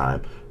that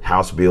time.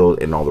 House bill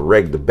and all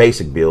the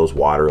basic bills,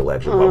 water,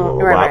 electric, blah, blah,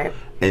 blah, right. blah.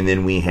 And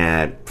then we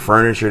had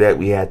furniture that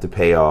we had to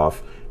pay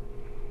off.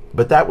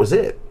 But that was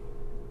it.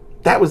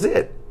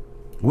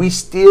 We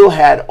still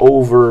had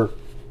over,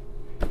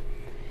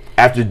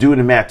 after doing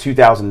the math,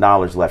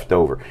 $2,000 left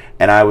over.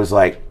 And I was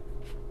like,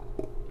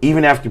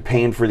 even after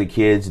paying for the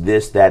kids,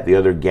 this, that, the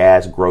other,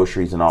 gas,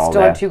 groceries, and all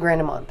that. Still had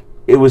 $2,000 a month.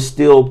 It was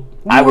still.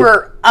 We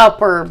were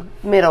upper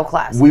middle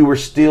class. We were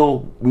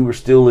still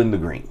in the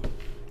green.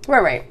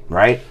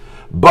 Right.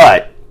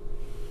 But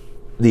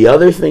the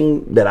other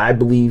thing that I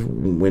believe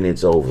when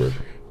it's over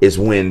is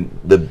when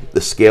the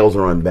scales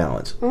are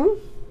unbalanced.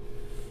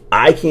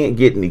 I can't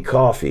get any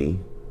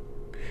coffee,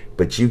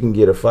 but you can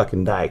get a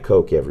fucking Diet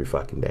Coke every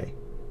fucking day.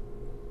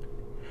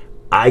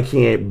 I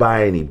can't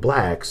buy any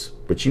blacks,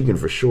 but you can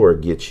for sure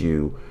get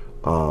you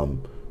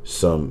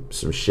some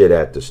shit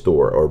at the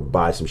store or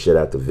buy some shit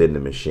at the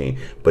vending machine.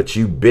 But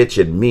you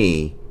bitch at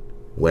me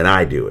when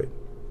I do it.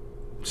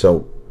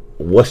 So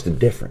what's the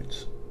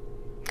difference?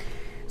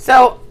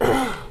 So,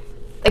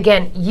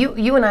 again,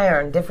 you and I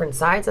are on different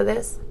sides of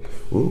this.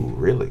 Ooh,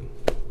 really?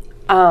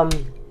 In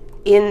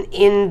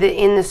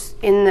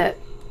the,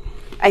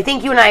 I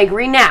think you and I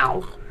agree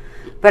now,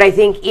 but I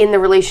think in the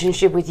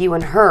relationship with you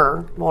and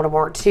her,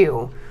 Voldemort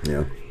too,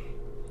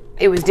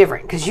 it was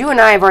different because you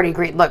and I have already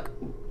agreed. Look,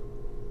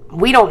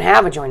 we don't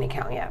have a joint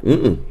account yet.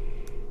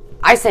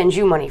 I send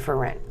you money for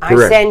rent.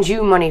 Correct. I send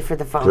you money for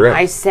the phone. Correct.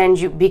 I send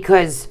you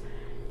because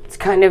it's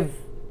kind of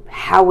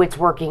how it's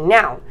working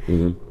now.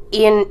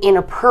 In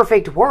a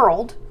perfect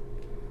world,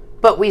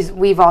 but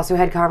we've also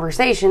had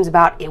conversations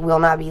about it will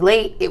not be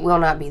late, it will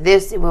not be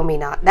this, it will be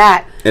not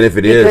that. And if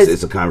it is,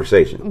 it's a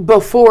conversation.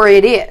 Before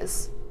it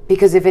is.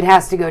 Because if it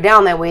has to go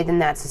down that way, then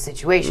that's the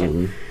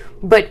situation.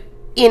 But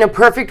in a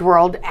perfect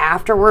world,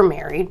 after we're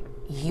married,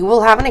 you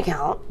will have an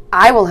account,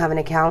 I will have an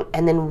account,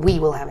 and then we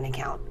will have an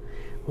account.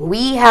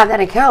 We have that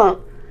account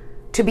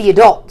to be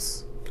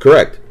adults.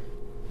 Correct.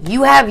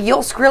 You have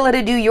your Skrilla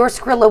to do your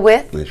Skrilla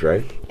with. That's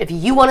right. If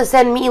you want to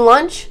send me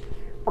lunch,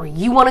 or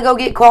you want to go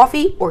get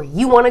coffee, or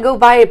you want to go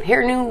buy a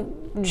pair of new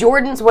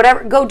Jordans,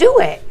 whatever, go do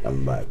it. I'm going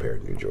to buy a pair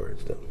of new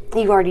Jordans, though.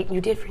 You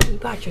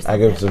bought yourself. I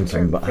got some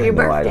for your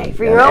birthday,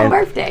 for your own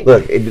birthday.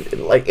 Look,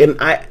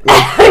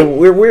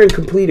 we're in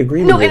complete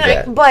agreement with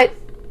that. But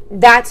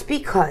that's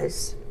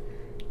because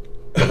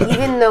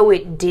even though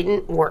it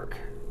didn't work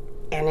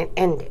and it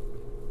ended,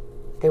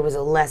 there was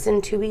a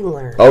lesson to be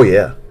learned. Oh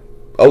yeah.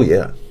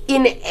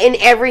 In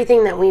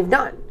everything that we've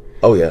done.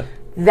 Oh yeah.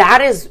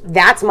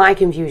 That's my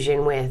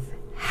confusion with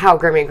how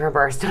Grimmy and Grimper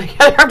are still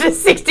together after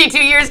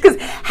 62 years, because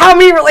how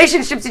many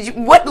relationships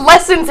what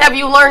lessons have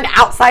you learned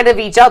outside of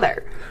each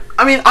other?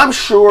 I mean, I'm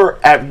sure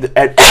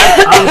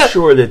I'm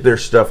sure that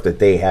there's stuff that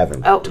they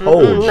haven't told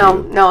you.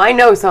 No, I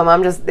know some.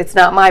 It's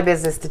not my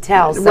business to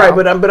tell. So. Right,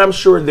 but I'm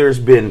sure there's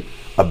been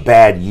a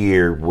bad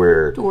year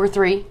where 2 or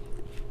 3.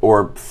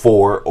 Or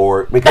 4,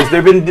 or because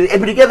they've been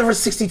together for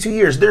 62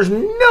 years. There's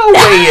no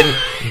way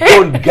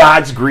on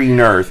God's green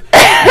earth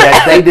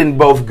that they didn't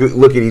both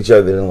look at each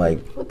other and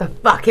like, what the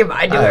fuck am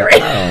I doing? I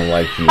don't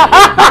like you, man.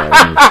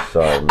 I'm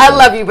sorry, man. I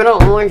love you, but I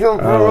don't like you. I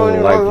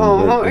don't like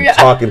you.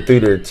 Talking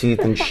through their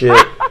teeth and shit.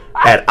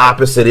 at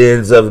opposite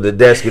ends of the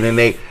desk,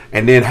 and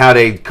then how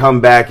they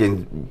come back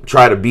and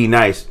try to be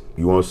nice.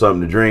 You want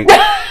something to drink?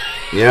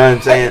 You know what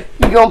I'm saying?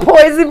 You gonna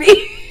poison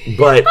me?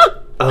 But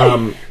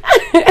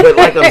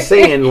like I'm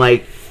saying,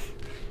 like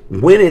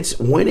when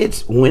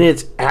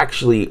it's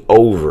actually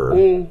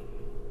over.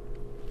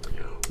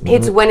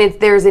 It's when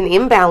there's an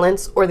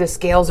imbalance or the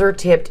scales are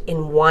tipped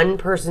in one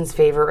person's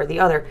favor or the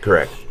other.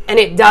 Correct. And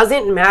it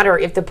doesn't matter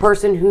if the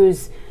person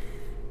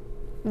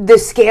the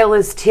scale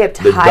is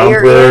tipped the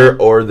higher dumper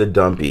or the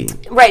dumpy.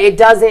 Right, it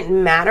doesn't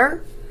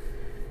matter.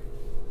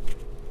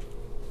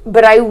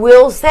 But I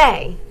will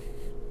say.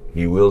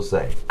 You will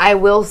say. I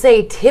will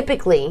say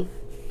typically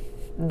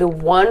the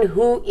one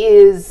who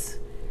is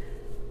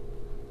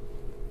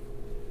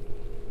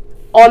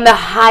on the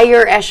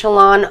higher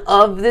echelon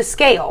of the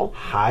scale.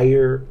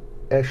 Higher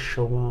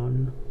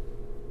echelon?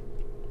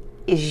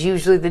 Is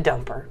usually the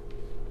dumper.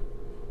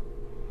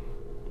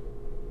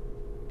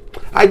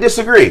 I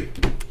disagree.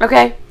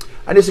 Okay.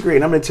 I disagree,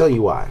 and I'm going to tell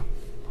you why.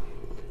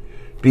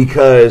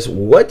 Because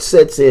what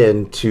sets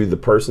into the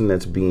person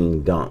that's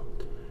being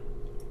dumped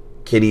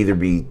can either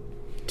be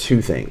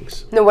two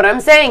things. No, what I'm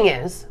saying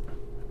is,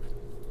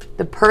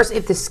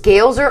 if the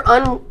scales are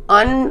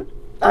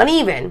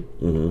uneven,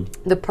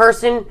 the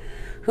person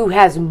who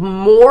has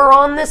more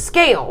on the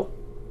scale.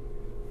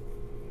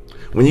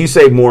 When you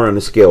say more on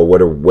the scale,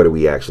 what are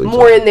we actually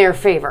more talking? In their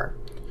favor.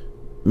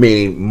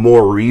 Meaning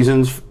more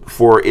reasons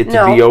for it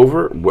to be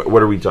over?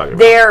 What are we talking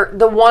about? They're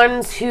the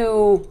ones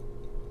who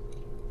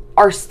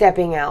are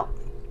stepping out.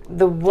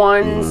 The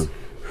ones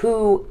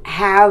who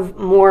have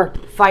more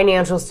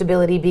financial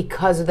stability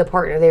because of the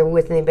partner they were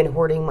with and they've been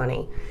hoarding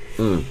money.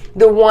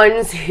 The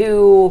ones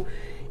who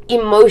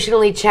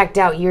emotionally checked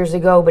out years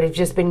ago but have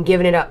just been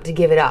giving it up to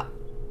give it up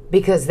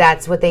because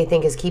that's what they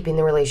think is keeping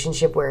the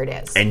relationship where it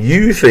is. And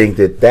you think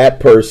that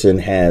person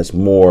has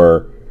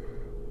more...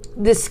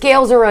 The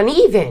scales are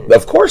uneven.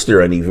 Of course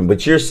they're uneven,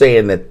 but you're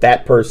saying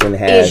that person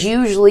has... Is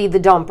usually the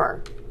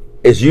dumper.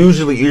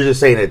 You're just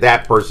saying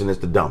that person is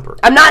the dumper.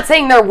 I'm not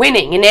saying they're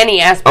winning in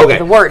any aspect of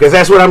the word. Because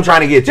that's what I'm trying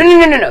to get to.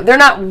 No. They're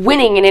not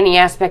winning in any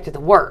aspect of the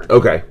word.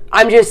 Okay.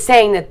 I'm just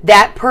saying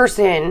that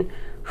person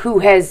who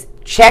has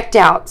checked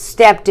out,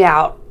 stepped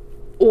out,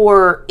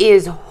 or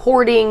is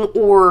hoarding,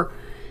 or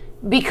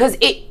because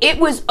it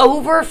was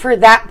over for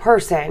that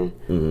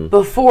person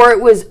before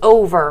it was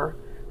over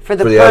for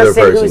the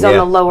person who's on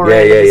the lower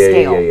end of the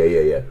scale.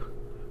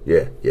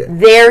 Yeah.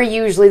 They're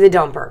usually the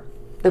dumper.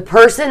 The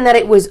person that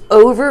it was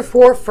over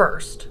for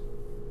first,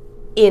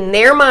 in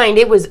their mind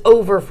it was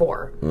over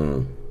for,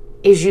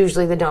 is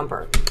usually the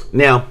dumper.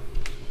 Now,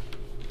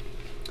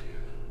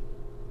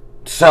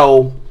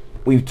 so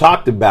we've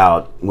talked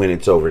about when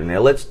it's over. Now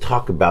let's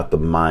talk about the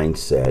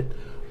mindset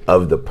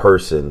of the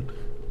person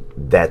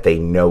that they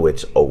know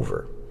it's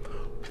over.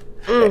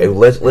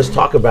 Let's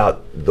talk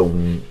about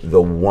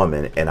the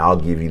woman, and I'll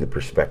give you the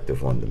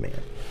perspective on the man.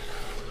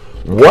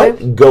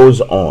 What goes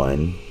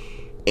on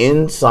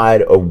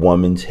inside a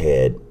woman's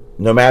head,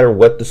 no matter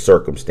what the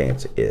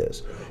circumstance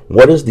is?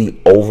 What is the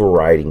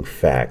overriding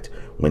fact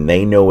when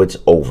they know it's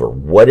over?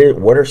 What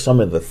are some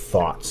of the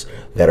thoughts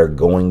that are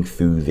going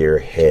through their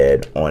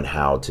head on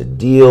how to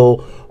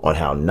deal, on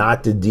how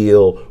not to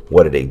deal?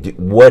 What do they do?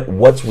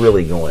 What's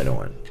really going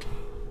on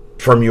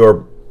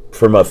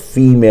from a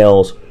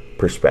female's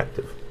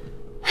perspective?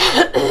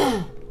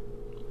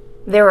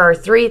 There are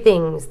 3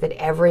 things that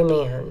every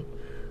man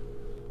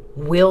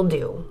will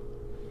do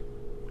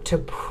to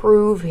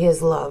prove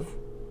his love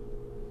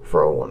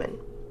for a woman.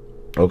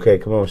 Okay,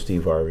 come on,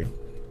 Steve Harvey.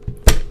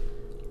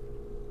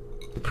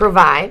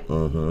 Provide.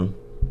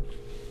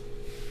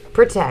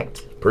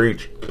 Protect.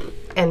 Preach.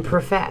 And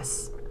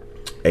profess.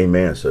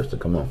 Amen, sister.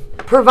 Come on.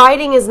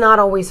 Providing is not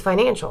always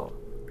financial.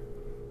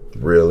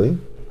 Really?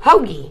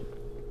 Hoagie.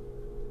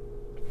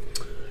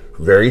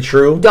 Very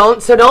true.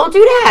 Don't do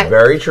that.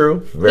 Very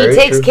true. He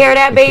takes care of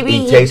that baby.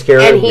 He takes care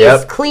of it. And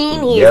he's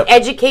clean. He's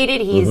educated.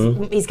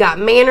 He's got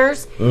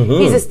manners.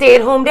 He's a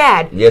stay-at-home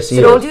dad. Yes, he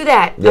is. So don't do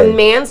that. Yeah. A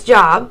man's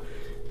job,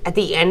 at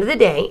the end of the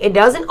day, it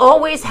doesn't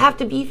always have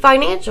to be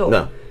financial.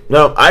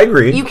 No, I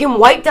agree. You can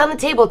wipe down the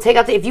table, take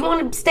out if you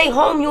want to stay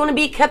home, you want to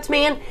be a kept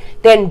man,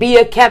 then be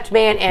a kept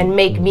man and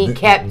make me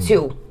kept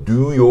too.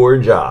 Do your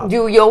job.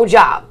 Do your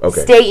job.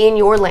 Okay. Stay in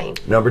your lane.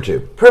 Number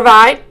 2.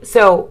 Provide,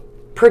 so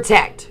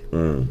protect.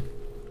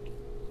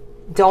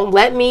 Don't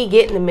let me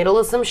get in the middle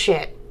of some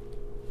shit.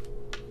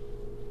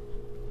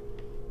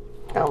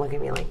 Don't look at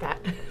me like that.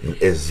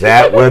 Is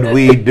that what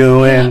we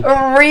doing?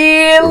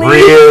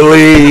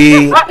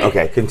 Really?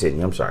 Okay,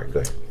 continue. I'm sorry.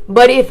 Go ahead.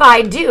 But if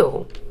I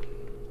do,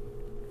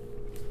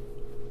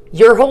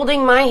 you're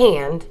holding my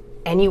hand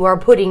and you are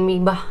putting me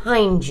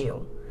behind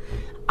you.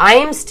 I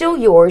am still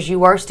yours.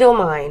 You are still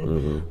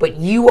mine. But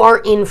you are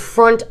in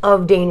front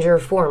of danger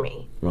for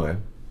me. Okay.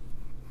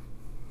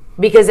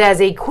 Because as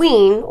a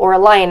queen or a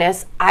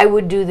lioness, I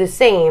would do the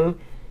same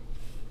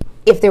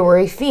if there were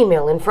a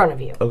female in front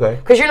of you. Okay.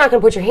 Because you're not going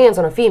to put your hands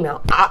on a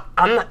female.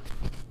 I'm not.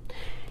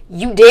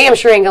 You damn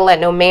sure ain't going to let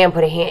no man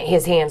put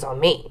his hands on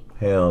me.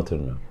 Hell to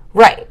no.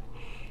 Right.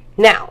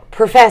 Now,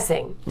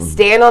 professing,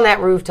 stand on that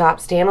rooftop,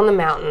 stand on the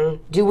mountain,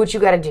 do what you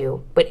got to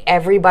do, but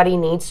everybody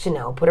needs to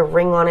know, put a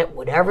ring on it,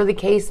 whatever the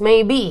case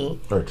may be.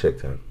 Or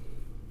TikTok.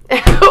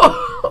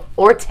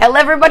 Or tell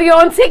everybody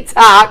on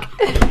TikTok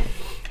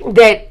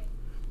that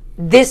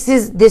this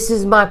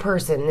is my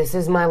person, this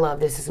is my love,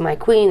 this is my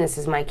queen, this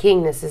is my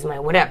king, this is my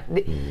whatever.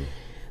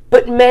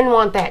 But men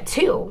want that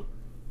too.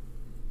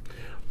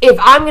 If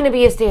I'm going to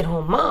be a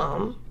stay-at-home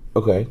mom,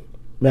 okay,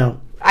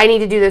 now I need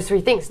to do those 3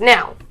 things.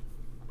 Now,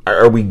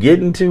 are we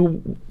getting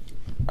to?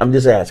 I'm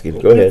just asking.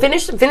 Go ahead.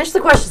 Finish the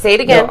question. Say it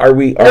again.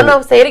 No,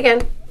 no. Say it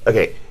again.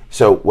 Okay.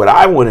 So what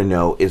I want to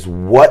know is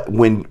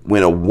when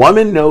a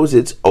woman knows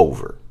it's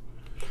over.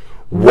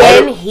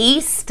 When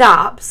he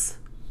stops.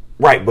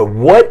 Right, but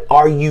what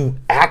are you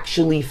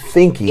actually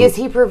thinking? Is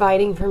he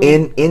providing for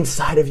me?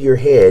 Inside of your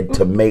head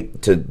to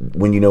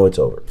when you know it's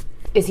over?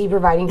 Is he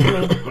providing for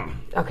me?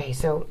 Okay,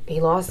 so he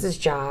lost his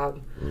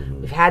job.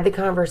 We've had the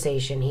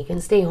conversation. He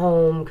can stay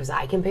home because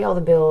I can pay all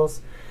the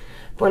bills.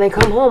 But when I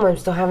come home, I'm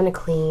still having to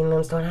clean.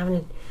 I'm still having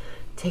to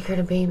take care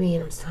of the baby,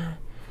 and I'm still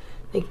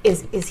like,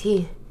 is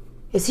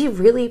he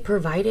really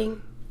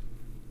providing?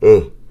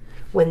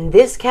 When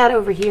this cat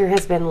over here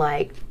has been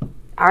like,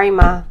 all right,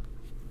 Ma,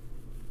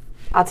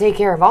 I'll take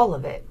care of all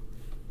of it.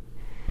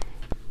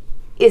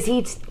 Is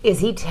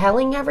he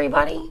telling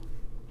everybody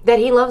that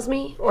he loves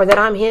me or that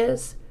I'm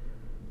his?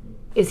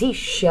 Is he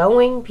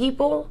showing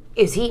people?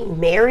 Is he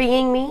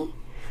marrying me?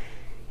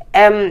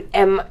 Am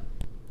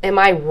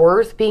I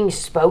worth being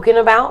spoken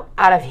about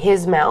out of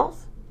his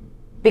mouth?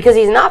 Because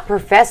he's not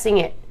professing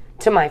it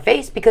to my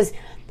face, because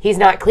he's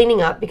not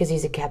cleaning up, because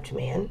he's a kept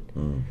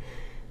man.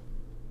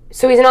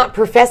 So he's not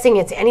professing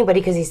it to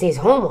anybody because he stays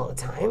home all the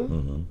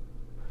time.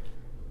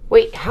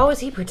 Wait, how is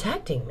he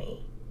protecting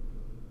me?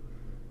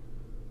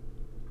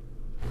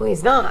 Well,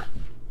 he's not.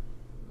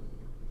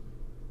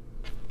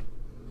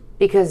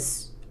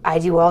 Because I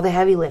do all the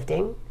heavy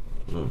lifting.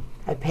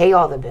 I pay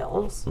all the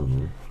bills.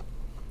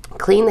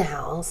 Clean the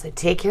house. I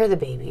take care of the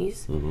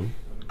babies.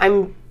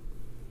 I'm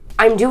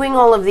doing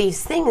all of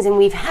these things, and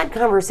we've had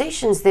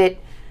conversations that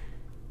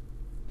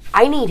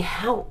I need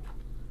help.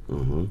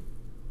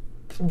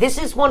 This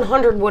is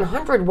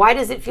 100-100. Why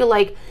does it feel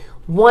like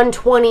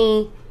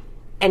 120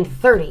 and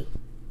 30?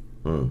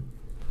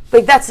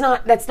 Like that's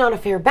not a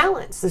fair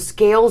balance. The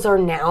scales are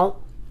now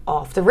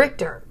off the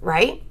Richter,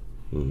 right?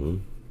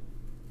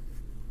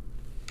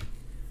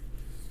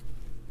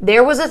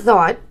 There was a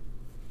thought,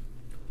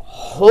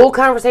 whole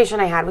conversation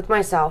I had with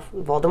myself,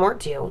 Voldemort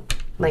 2,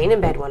 laying in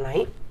bed one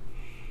night.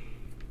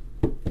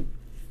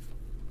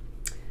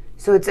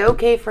 So it's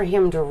okay for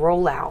him to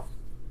roll out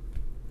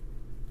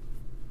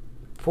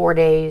 4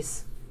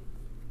 days,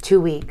 2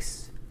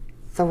 weeks,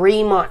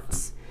 3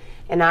 months,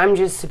 and I'm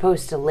just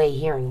supposed to lay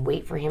here and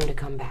wait for him to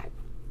come back.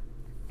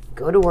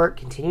 Go to work,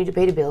 continue to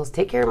pay the bills,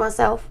 take care of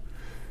myself,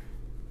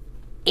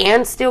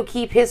 and still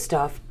keep his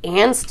stuff,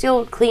 and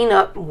still clean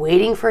up,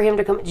 waiting for him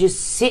to come,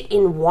 just sit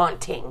in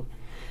wanting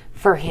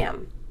for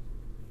him.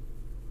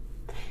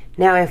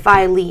 Now, if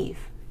I leave,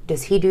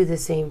 does he do the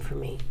same for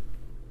me?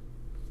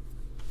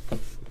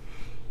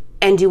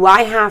 And do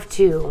I have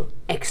to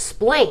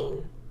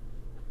explain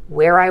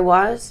where I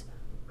was,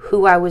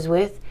 who I was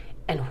with,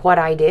 and what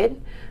I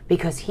did?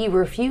 Because he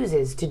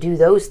refuses to do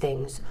those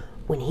things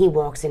when he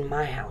walks in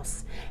my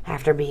house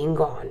after being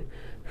gone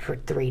for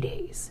 3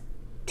 days,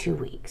 2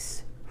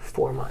 weeks,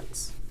 4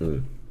 months.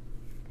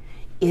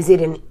 Is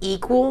it an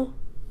equal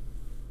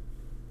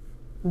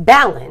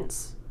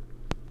balance?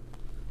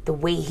 The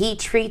way he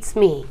treats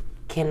me,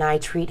 can I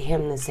treat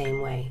him the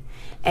same way?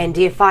 And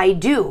if I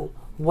do,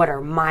 what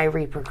are my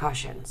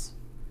repercussions?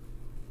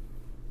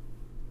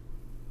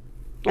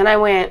 And I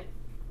went,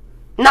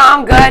 no,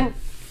 I'm good.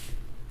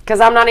 Because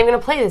I'm not even going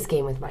to play this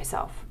game with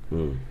myself.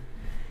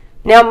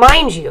 Now,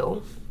 mind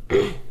you,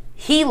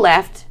 he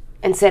left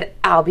and said,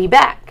 I'll be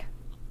back.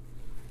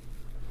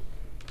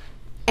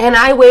 And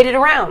I waited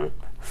around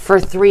for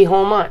 3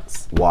 whole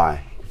months.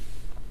 Why?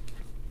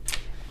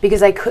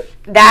 Because I could.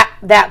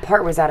 That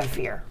part was out of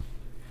fear.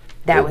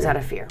 That was out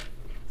of fear.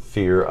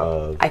 Fear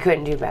of? I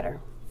couldn't do better.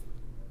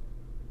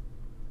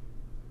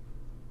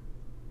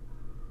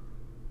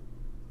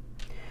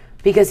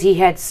 Because he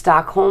had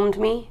Stockholmed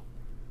me.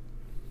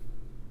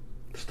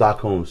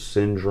 Stockholm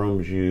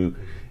syndromes you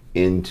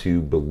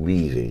into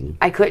believing.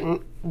 I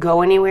couldn't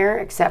go anywhere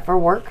except for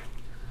work.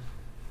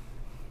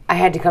 I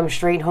had to come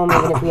straight home.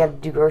 Even if we had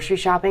to do grocery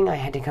shopping, I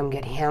had to come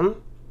get him.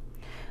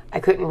 I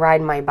couldn't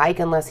ride my bike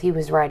unless he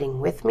was riding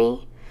with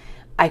me.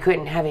 I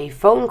couldn't have a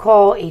phone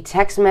call, a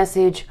text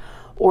message,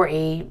 or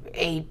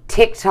a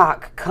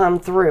TikTok come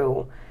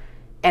through,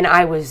 and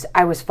I was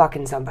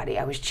fucking somebody.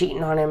 I was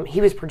cheating on him. He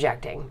was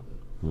projecting.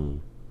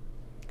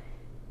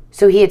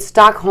 So he had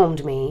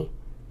Stockholmed me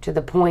to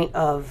the point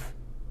of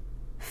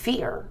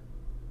fear.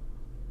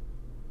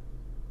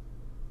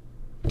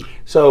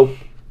 So,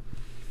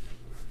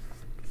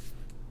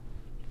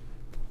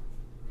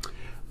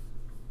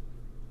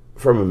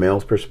 from a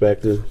male's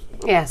perspective,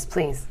 yes,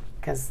 please,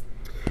 because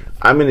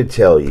I'm going to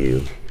tell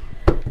you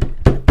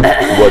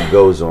what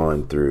goes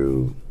on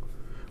through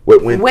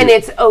When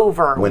it's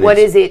over, what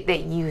is it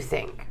that you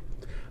think?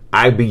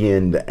 I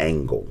begin to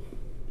angle.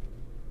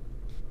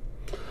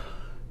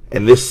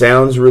 And this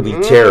sounds really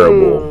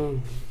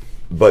terrible,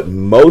 but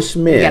most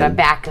men... You got a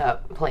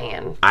backup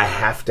plan. I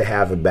have to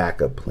have a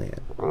backup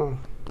plan.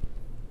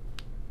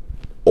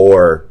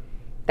 Or...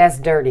 That's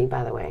dirty,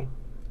 by the way.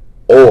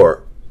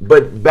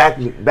 But back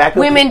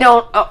women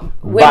don't.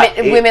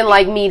 Women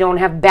like me don't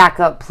have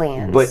backup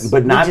plans.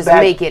 But not we just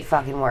make it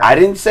fucking work. I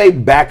didn't say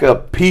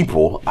backup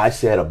people. I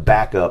said a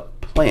backup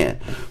plan.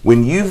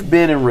 When you've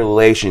been in a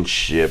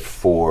relationship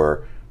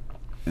for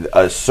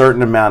a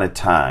certain amount of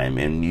time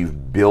and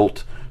you've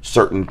built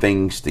certain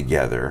things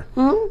together,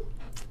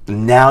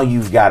 now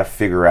you've got to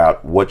figure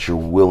out what you're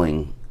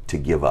willing to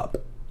give up.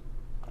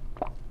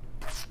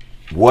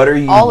 What are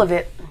you? All of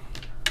it.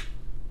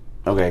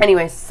 Okay.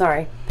 Anyways,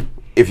 sorry.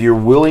 If you're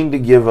willing to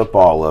give up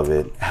all of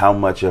it, how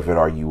much of it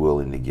are you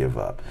willing to give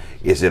up?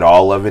 Is it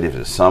all of it? Is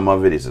it some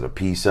of it? Is it a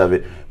piece of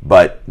it?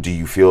 But do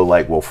you feel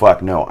like, well,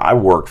 fuck no, I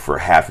worked for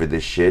half of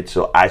this shit,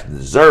 so I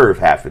deserve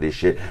half of this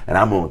shit, and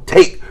I'm going to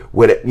take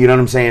what it, you know what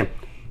I'm saying?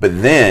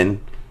 But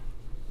then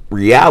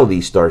reality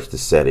starts to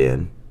set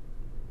in,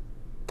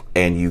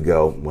 and you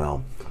go,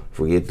 well, if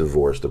we get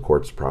divorced, the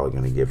court's probably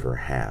going to give her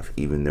half,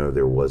 even though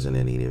there wasn't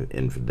any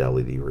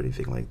infidelity or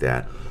anything like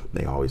that.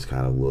 They always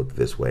kind of look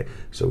this way,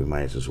 so we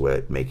might as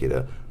well make it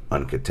a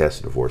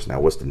uncontested divorce. Now,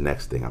 what's the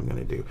next thing I'm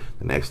going to do?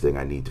 The next thing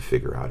I need to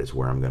figure out is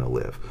where I'm going to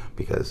live,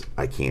 because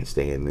I can't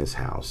stay in this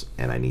house,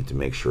 and I need to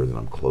make sure that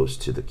I'm close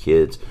to the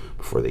kids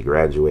before they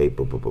graduate.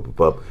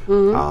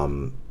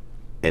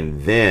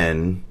 And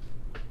then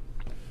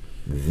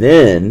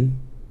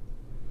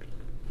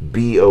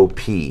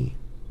BOP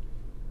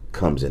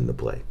comes into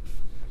play.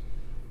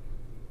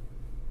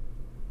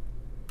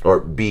 Or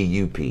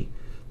BUP,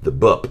 the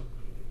BUP.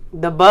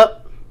 The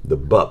BUP? The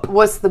BUP.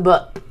 What's the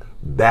BUP?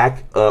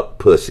 Back up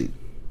pussy.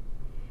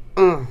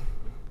 And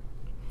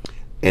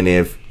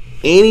if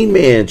any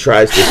man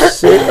tries to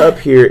sit up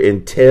here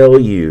and tell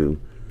you,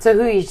 so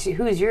who's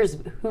yours?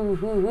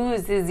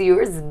 Whose is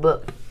yours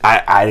BUP?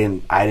 I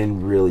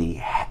didn't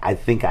really. I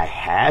think I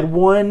had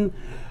one,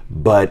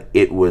 but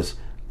it was.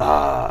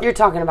 You're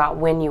talking about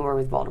when you were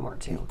with Voldemort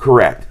too.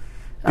 Correct.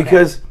 Okay.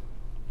 Because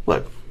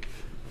look,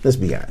 let's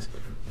be honest.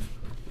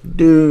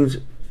 Dudes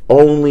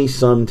only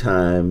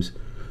sometimes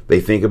they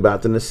think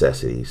about the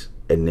necessities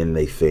and then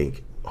they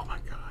think, oh my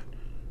God,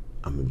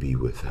 I'm going to be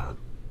without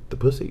the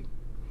pussy.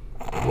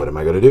 What am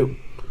I going to do?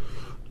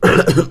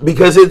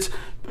 Because it's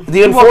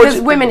the unfortunate... Well, because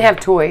women have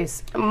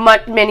toys.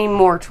 Many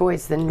more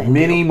toys than men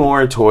Many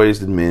more toys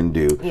than men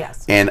do.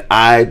 Yes. And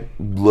I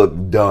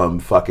look dumb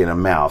fucking a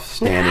mouth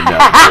standing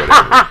up. Or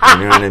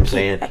whatever. You know what I'm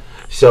saying?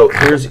 So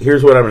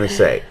here's what I'm going to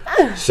say.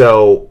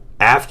 So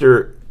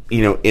after...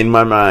 You know, in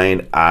my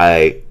mind,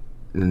 I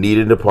need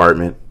an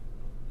apartment.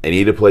 I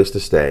need a place to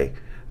stay.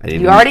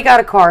 You already got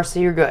a car, so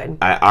you're good.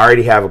 I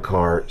already have a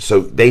car.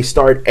 So they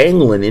start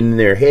angling in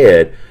their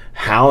head,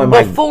 how am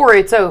Before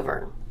it's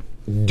over.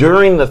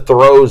 During the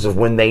throes of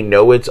when they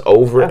know it's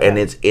over and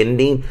it's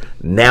ending,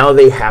 now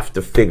they have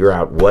to figure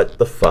out what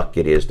the fuck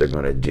it is they're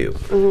going to do.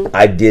 Mm-hmm.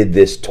 I did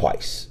this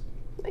twice.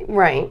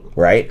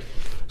 Right?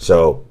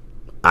 So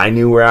I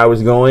knew where I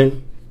was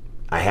going.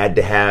 I had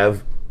to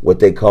have what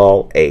they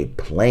call a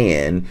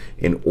plan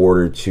in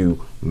order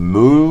to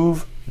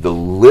move the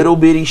little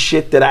bitty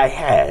shit that I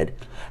had,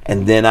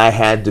 and then I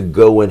had to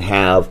go and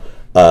have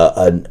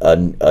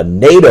a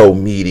NATO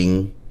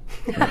meeting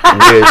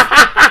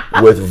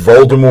with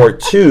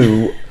Voldemort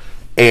 2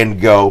 and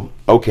go,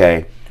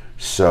 okay,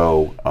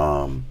 so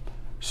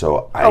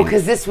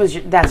because this was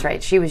that's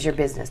right, she was your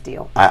business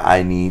deal.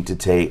 I need to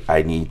take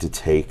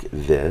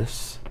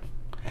this,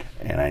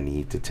 and I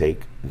need to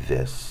take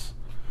this.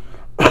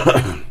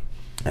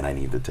 And I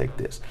need to take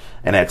this.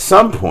 And at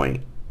some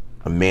point,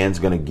 a man's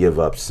going to give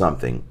up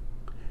something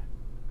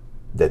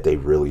that they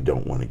really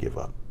don't want to give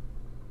up.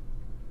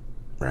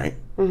 Right?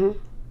 Mm-hmm.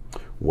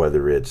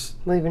 Whether it's...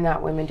 Believe it or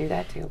not, women do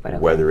that too. But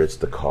okay. Whether it's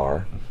the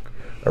car,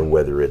 or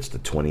whether it's the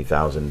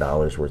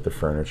 $20,000 worth of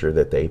furniture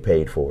that they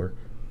paid for,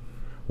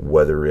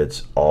 whether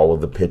it's all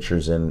of the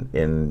pictures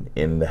in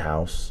the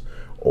house,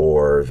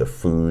 or the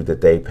food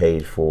that they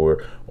paid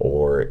for,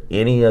 or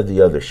any of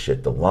the other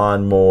shit, the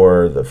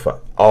lawnmower,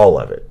 all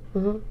of it.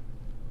 Mm-hmm.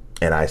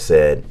 And I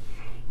said,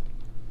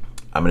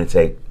 I'm going to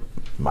take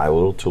my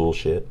little tool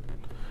shit.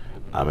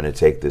 I'm going to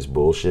take this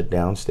bullshit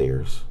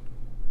downstairs.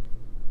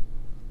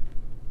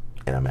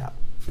 And I'm out.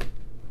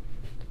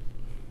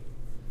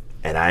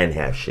 And I didn't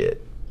have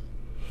shit.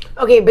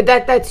 Okay, but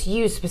that's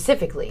you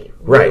specifically.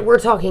 Right. We're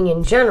talking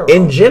in general.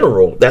 In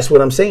general, that's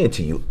what I'm saying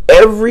to you.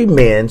 Every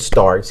man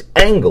starts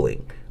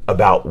angling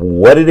about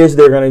what it is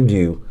they're going to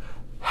do,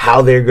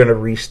 how they're going to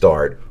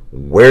restart,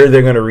 where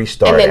they're going to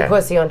restart and then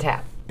pussy on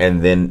tap.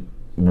 And then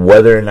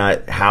whether or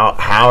not,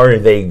 how are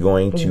they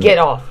going to get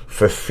off,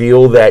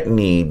 fulfill that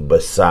need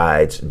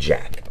besides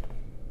Jack?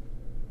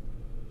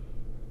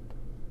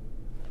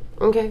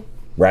 Okay.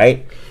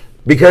 Right?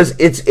 Because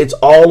it's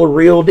all a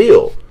real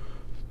deal.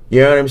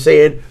 You know what I'm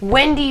saying?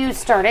 When do you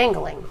start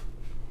angling?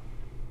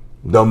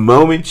 The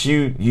moment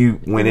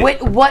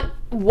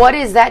what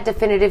is that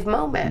definitive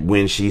moment?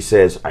 When she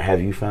says,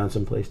 "Have you found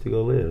some place to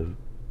go live?"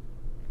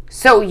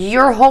 So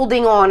you're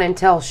holding on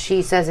until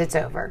she says it's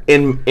over.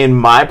 In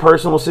my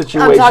personal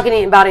situation, I'm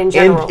talking about in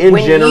general.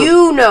 When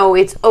you know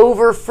it's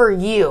over for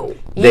you,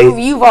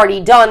 you've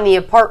already done the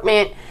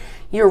apartment.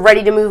 You're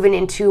ready to move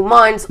in 2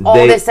 months.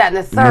 This, that, and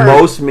the third.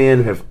 Most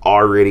men have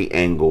already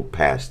angled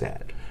past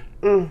that,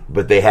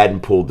 but they hadn't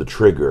pulled the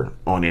trigger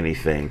on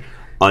anything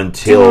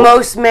until. Do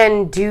most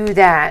men do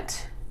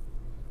that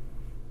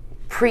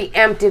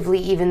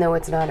preemptively, even though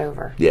it's not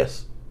over?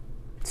 Yes.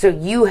 So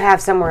you have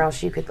somewhere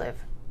else you could live.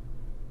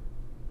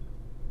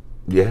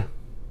 Yeah.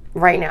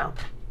 Right now.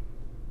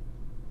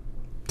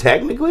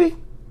 Technically?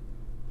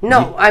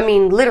 No, I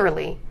mean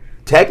literally.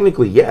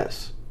 Technically,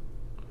 yes.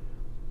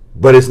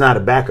 But it's not a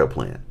backup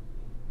plan.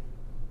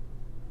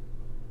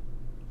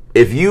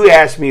 If you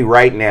ask me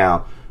right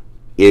now,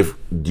 if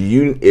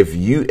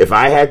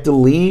I had to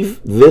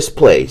leave this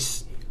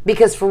place,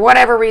 because for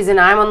whatever reason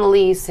I'm on the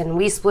lease and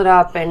we split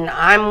up and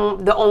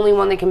I'm the only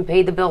one that can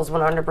pay the bills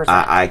 100%.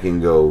 I can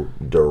go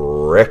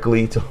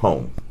directly to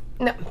home.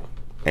 No.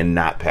 And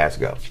not pass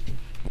go.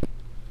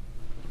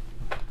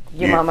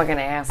 Your mama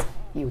gonna ask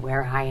you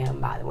where I am,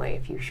 by the way,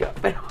 if you show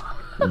up.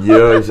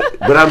 Yes,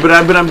 but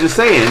I'm just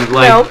saying,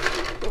 like, no,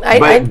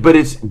 but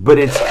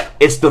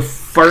it's the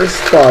first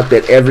thought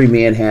that every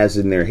man has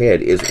in their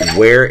head is,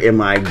 where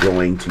am I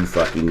going to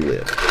fucking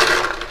live?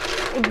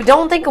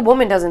 Don't think a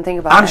woman doesn't think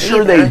about it. I'm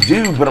sure they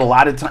do, but a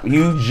lot of times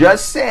you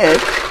just said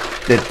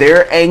that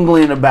they're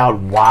angling about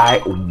why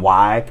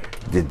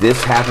did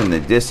this happen?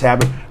 Did this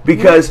happen?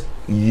 Because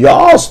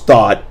y'all's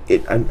thought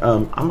it. I'm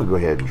gonna go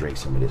ahead and drink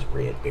some of this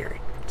red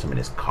berry, some of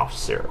this cough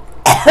syrup.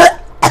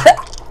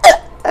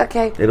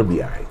 Okay. It'll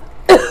be all right.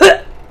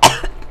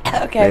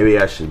 Okay. Maybe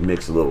I should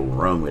mix a little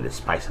rum with it,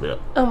 spice it up.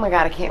 Oh my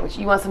God, I can't wait.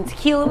 You want some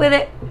tequila with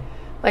it?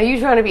 Are you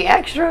trying to be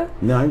extra?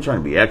 No, I'm trying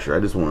to be extra.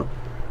 I just want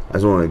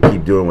to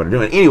keep doing what I'm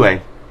doing.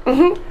 Anyway,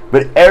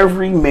 but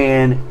every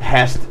man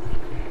has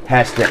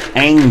to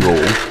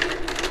angle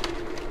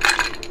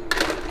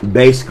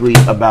basically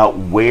about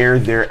where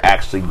they're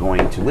actually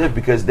going to live,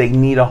 because they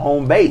need a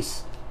home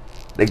base.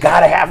 They got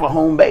to have a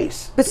home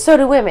base. But so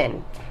do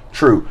women.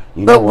 True.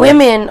 But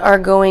women are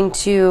going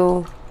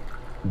to...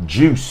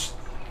 Juice.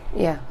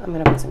 Yeah, I'm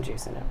going to put some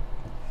juice in it.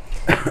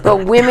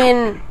 But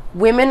women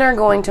are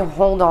going to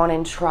hold on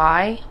and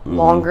try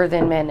longer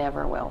than men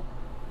ever will.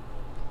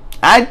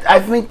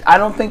 I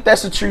don't think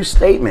that's a true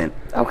statement.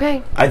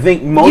 Okay. I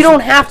think you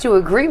don't have to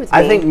agree with me.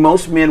 I think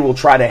most men will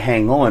try to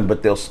hang on,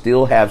 but they'll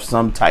still have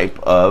some type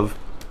of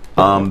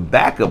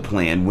backup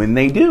plan when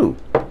they do.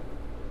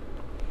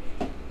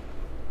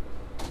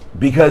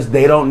 Because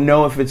they don't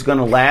know if it's going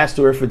to last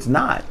or if it's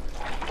not.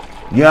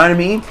 You know what I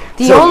mean?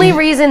 The only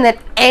reason that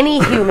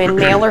any human,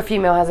 male or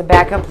female, has a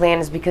backup plan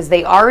is because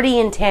they already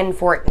intend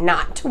for it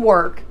not to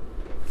work.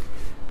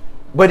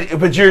 But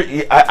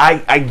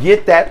I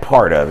get that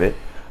part of it,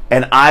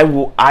 and I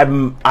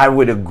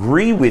would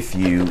agree with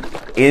you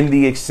in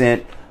the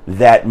extent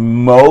that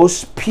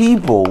most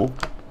people,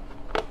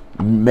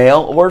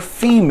 male or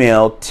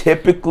female,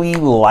 typically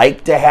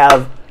like to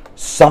have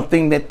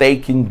something that they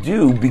can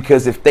do,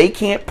 because if they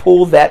can't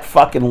pull that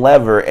fucking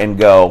lever and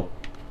go,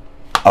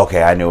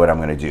 okay, I know what I'm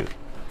going to do.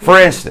 For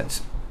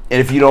instance, and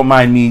if you don't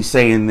mind me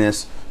saying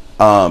this,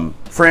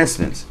 for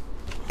instance,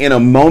 in a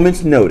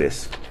moment's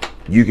notice,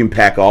 you can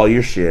pack all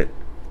your shit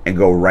and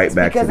go right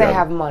back to because they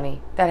have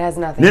money. That has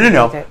nothing to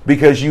do with it.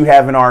 Because you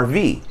have an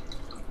RV.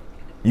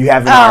 You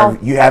have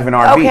an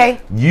RV. Okay.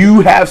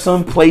 You have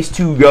some place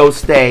to go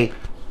stay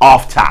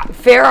off top.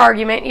 Fair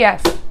argument,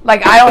 yes.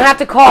 Like, I don't have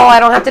to call. I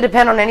don't have to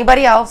depend on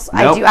anybody else.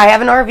 Nope. I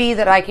have an RV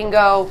that I can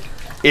go.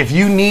 If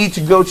you need to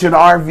go to an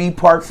RV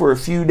park for a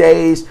few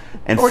days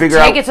and figure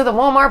out... Or take it to the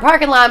Walmart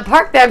parking lot and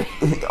park that...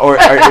 or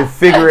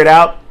figure it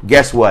out,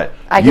 guess what?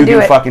 You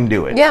can fucking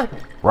do it. Yeah.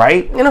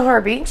 Right? In a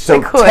heartbeat. So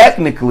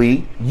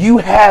technically, you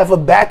have a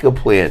backup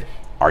plan.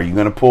 Are you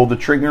going to pull the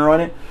trigger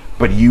on it?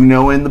 But you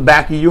know in the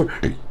back of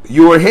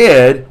your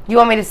head... You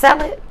want me to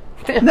sell it?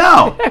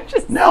 No.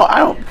 No, I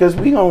don't, because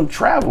we going to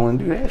travel and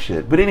do that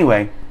shit. But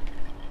anyway...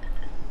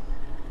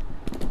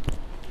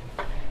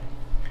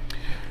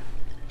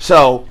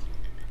 So,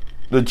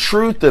 the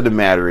truth of the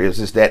matter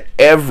is that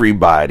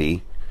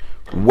everybody,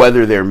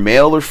 whether they're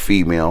male or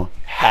female,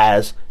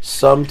 has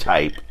some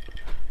type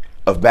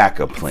of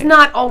backup plan. It's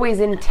not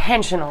always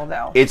intentional,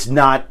 though. It's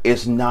not.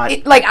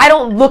 Like, I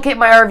don't look at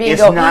my RV and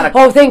go,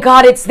 oh, thank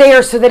God it's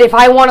there so that if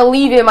I want to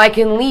leave him, I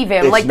can leave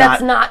him. Like,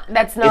 that's not.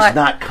 It's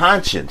not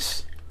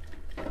conscience.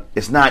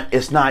 It's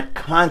not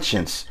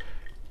conscience,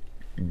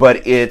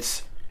 but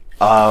it's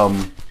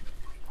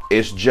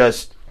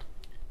just...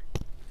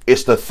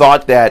 It's the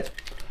thought that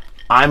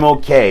I'm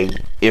okay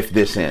if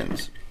this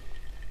ends.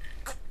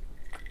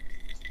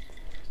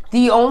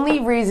 The only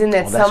reason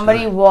that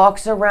somebody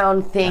walks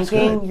around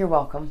thinking... You're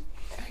welcome.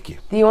 Thank you.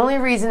 The only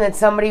reason that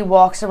somebody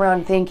walks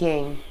around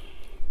thinking,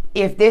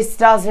 if this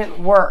doesn't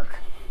work,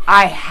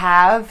 I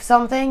have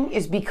something,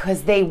 is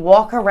because they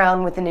walk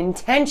around with an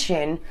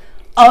intention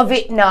of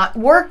it not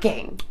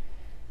working.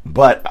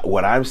 But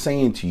what I'm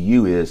saying to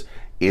you is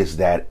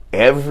that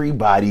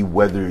everybody,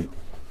 whether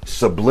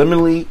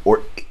subliminally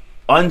or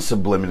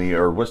unsubliminally,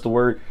 or what's the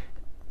word?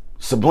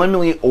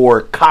 Subliminally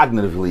or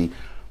cognitively.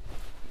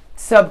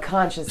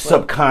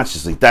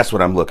 Subconsciously. That's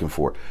what I'm looking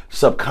for.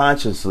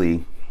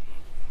 Subconsciously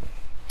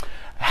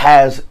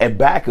has a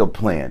backup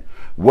plan.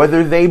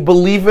 Whether they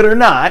believe it or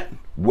not,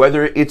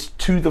 whether it's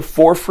to the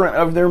forefront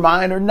of their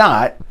mind or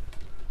not,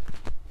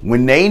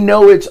 when they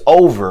know it's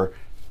over,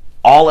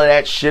 all of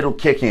that shit will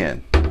kick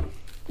in.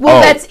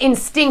 Well, that's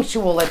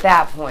instinctual at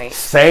that point.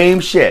 Same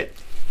shit.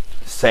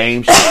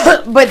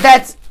 But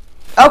that's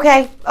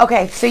okay.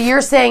 So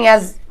you're saying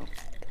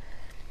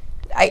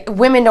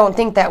women don't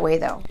think that way,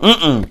 though.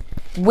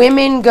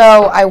 Women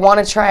go, I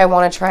want to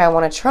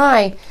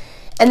try.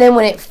 And then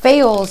when it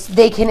fails,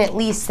 they can at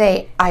least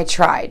say, I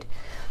tried.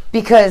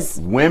 Because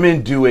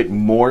women do it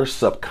more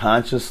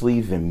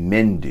subconsciously than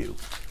men do.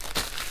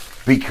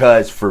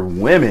 Because for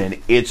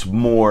women, it's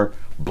more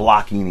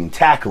blocking and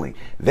tackling.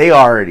 They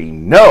already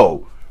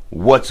know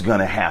what's going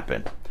to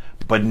happen.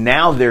 But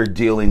now they're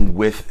dealing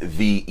with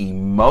the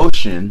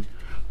emotion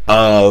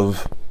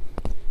of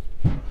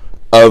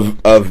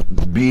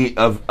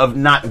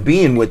not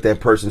being with that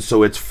person.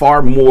 So it's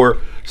far more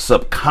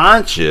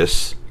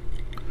subconscious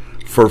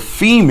for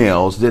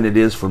females than it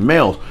is for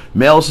males.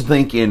 Males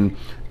think in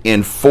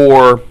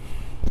more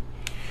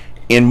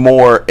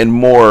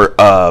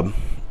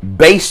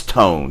bass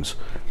tones,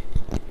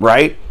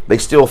 right? They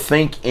still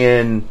think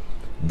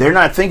they're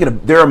not thinking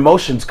of, their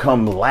emotions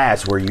come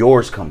last where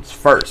yours comes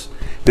first.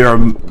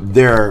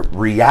 Their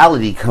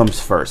reality comes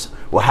first.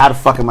 Well, how the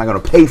fuck am I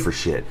going to pay for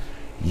shit?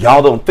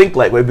 Y'all don't think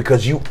that way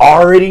because you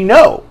already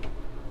know.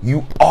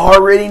 You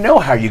already know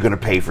how you're going to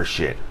pay for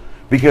shit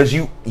because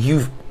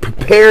you've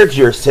prepared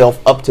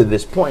yourself up to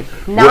this point.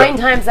 9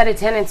 times out of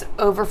 10, it's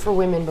over for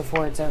women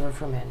before it's over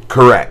for men.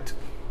 Correct.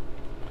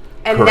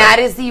 And that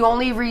is the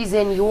only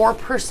reason your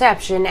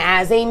perception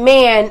as a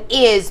man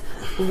is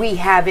we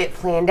have it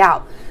planned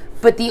out.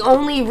 But the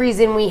only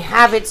reason we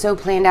have it so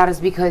planned out is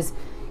because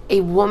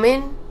a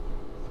woman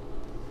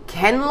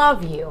can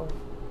love you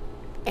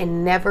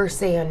and never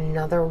say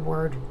another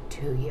word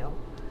to you.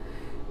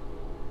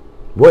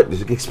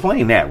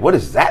 Explain that. What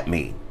does that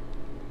mean?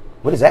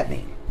 What does that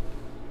mean?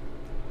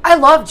 I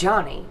love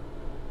Johnny.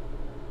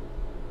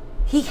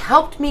 He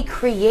helped me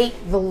create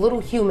the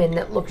little human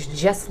that looks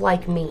just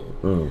like me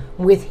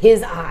with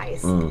his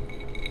eyes.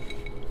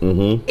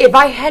 Mm-hmm. If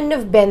I hadn't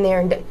have been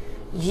there,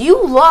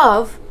 you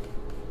love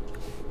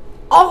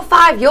all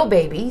 5 your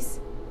babies.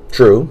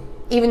 True.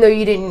 Even though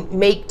you didn't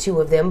make 2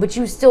 of them, but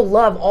you still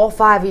love all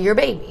 5 of your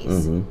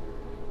babies.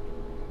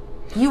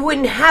 Mm-hmm. You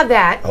wouldn't have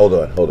that. Hold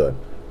on.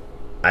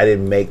 I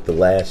didn't make the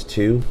last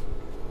 2.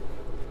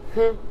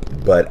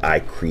 But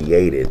I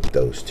created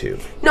those 2.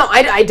 No,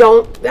 I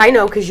don't. I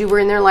know because you were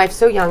in their life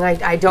so young.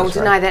 I don't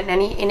deny that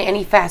in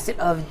any facet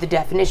of the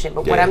definition.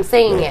 But what I'm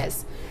saying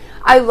is,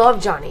 I love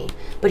Johnny,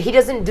 but he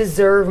doesn't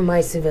deserve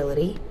my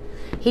civility.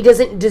 He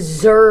doesn't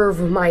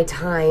deserve my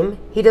time.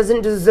 He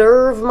doesn't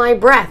deserve my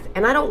breath,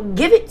 and I don't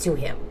give it to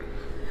him.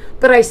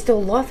 But I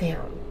still love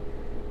him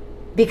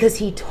because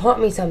he taught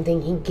me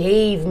something. He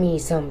gave me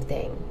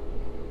something.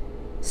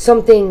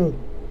 Something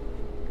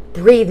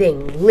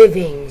breathing,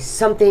 living,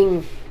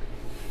 something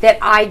that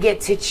I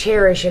get to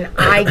cherish and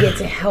I get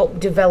to help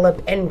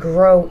develop and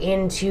grow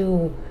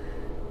into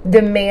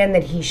the man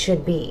that he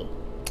should be.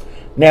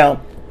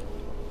 Now,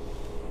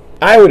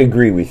 I would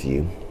agree with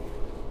you,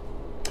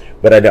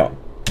 but I don't.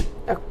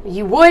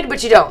 You would,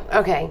 but you don't.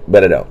 Okay.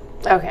 But I don't.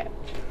 Okay.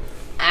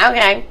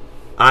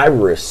 I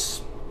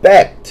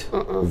respect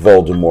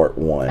Voldemort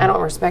 1. I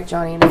don't respect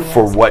Johnny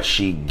for what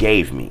she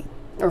gave me.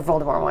 Or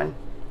Voldemort 1.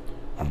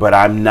 But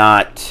I'm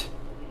not...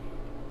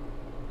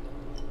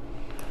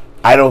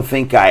 I don't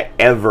think I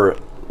ever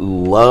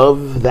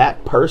love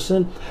that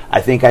person.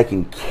 I think I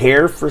can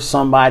care for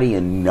somebody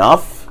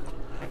enough,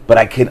 but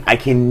I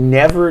can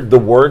never, the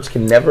words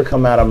can never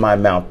come out of my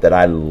mouth that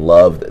I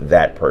loved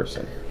that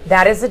person.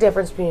 That is the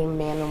difference between a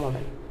man and a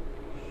woman.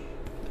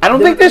 I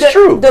don't think that's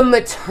true. The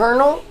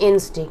maternal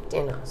instinct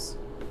in us.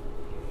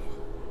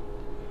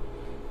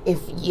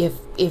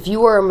 If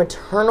you are a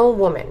maternal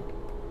woman,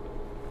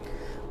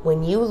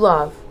 when you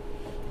love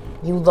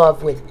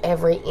with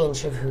every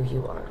inch of who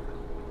you are.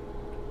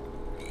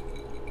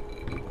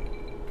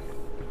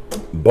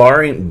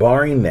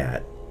 Barring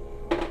that,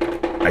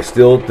 I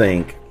still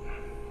think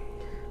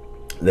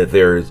that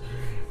there's...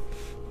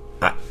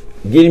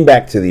 getting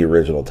back to the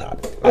original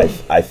topic,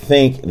 I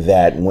think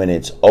that when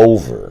it's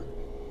over,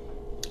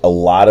 a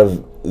lot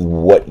of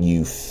what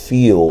you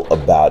feel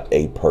about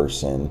a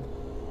person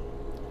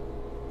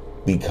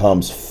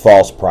becomes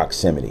false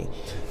proximity.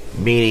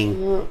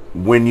 Meaning,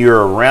 when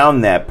you're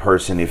around that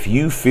person, if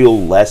you feel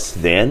less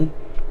than,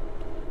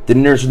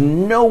 then there's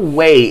no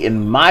way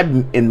in my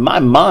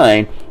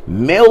mind,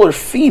 male or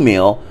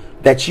female,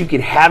 that you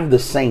could have the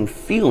same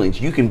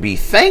feelings. You can be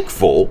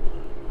thankful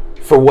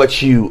for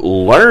what you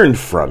learned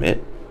from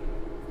it,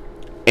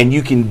 and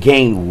you can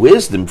gain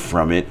wisdom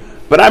from it,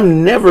 but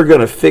I'm never going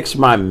to fix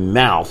my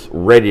mouth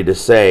ready to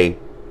say,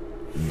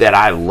 that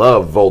I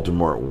love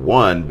Voldemort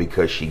 1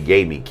 because she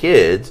gave me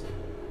kids.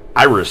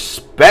 I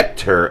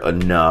respect her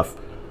enough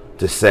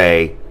to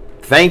say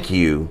thank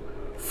you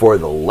for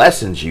the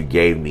lessons you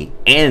gave me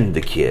and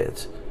the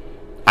kids.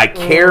 I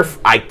care for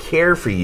you.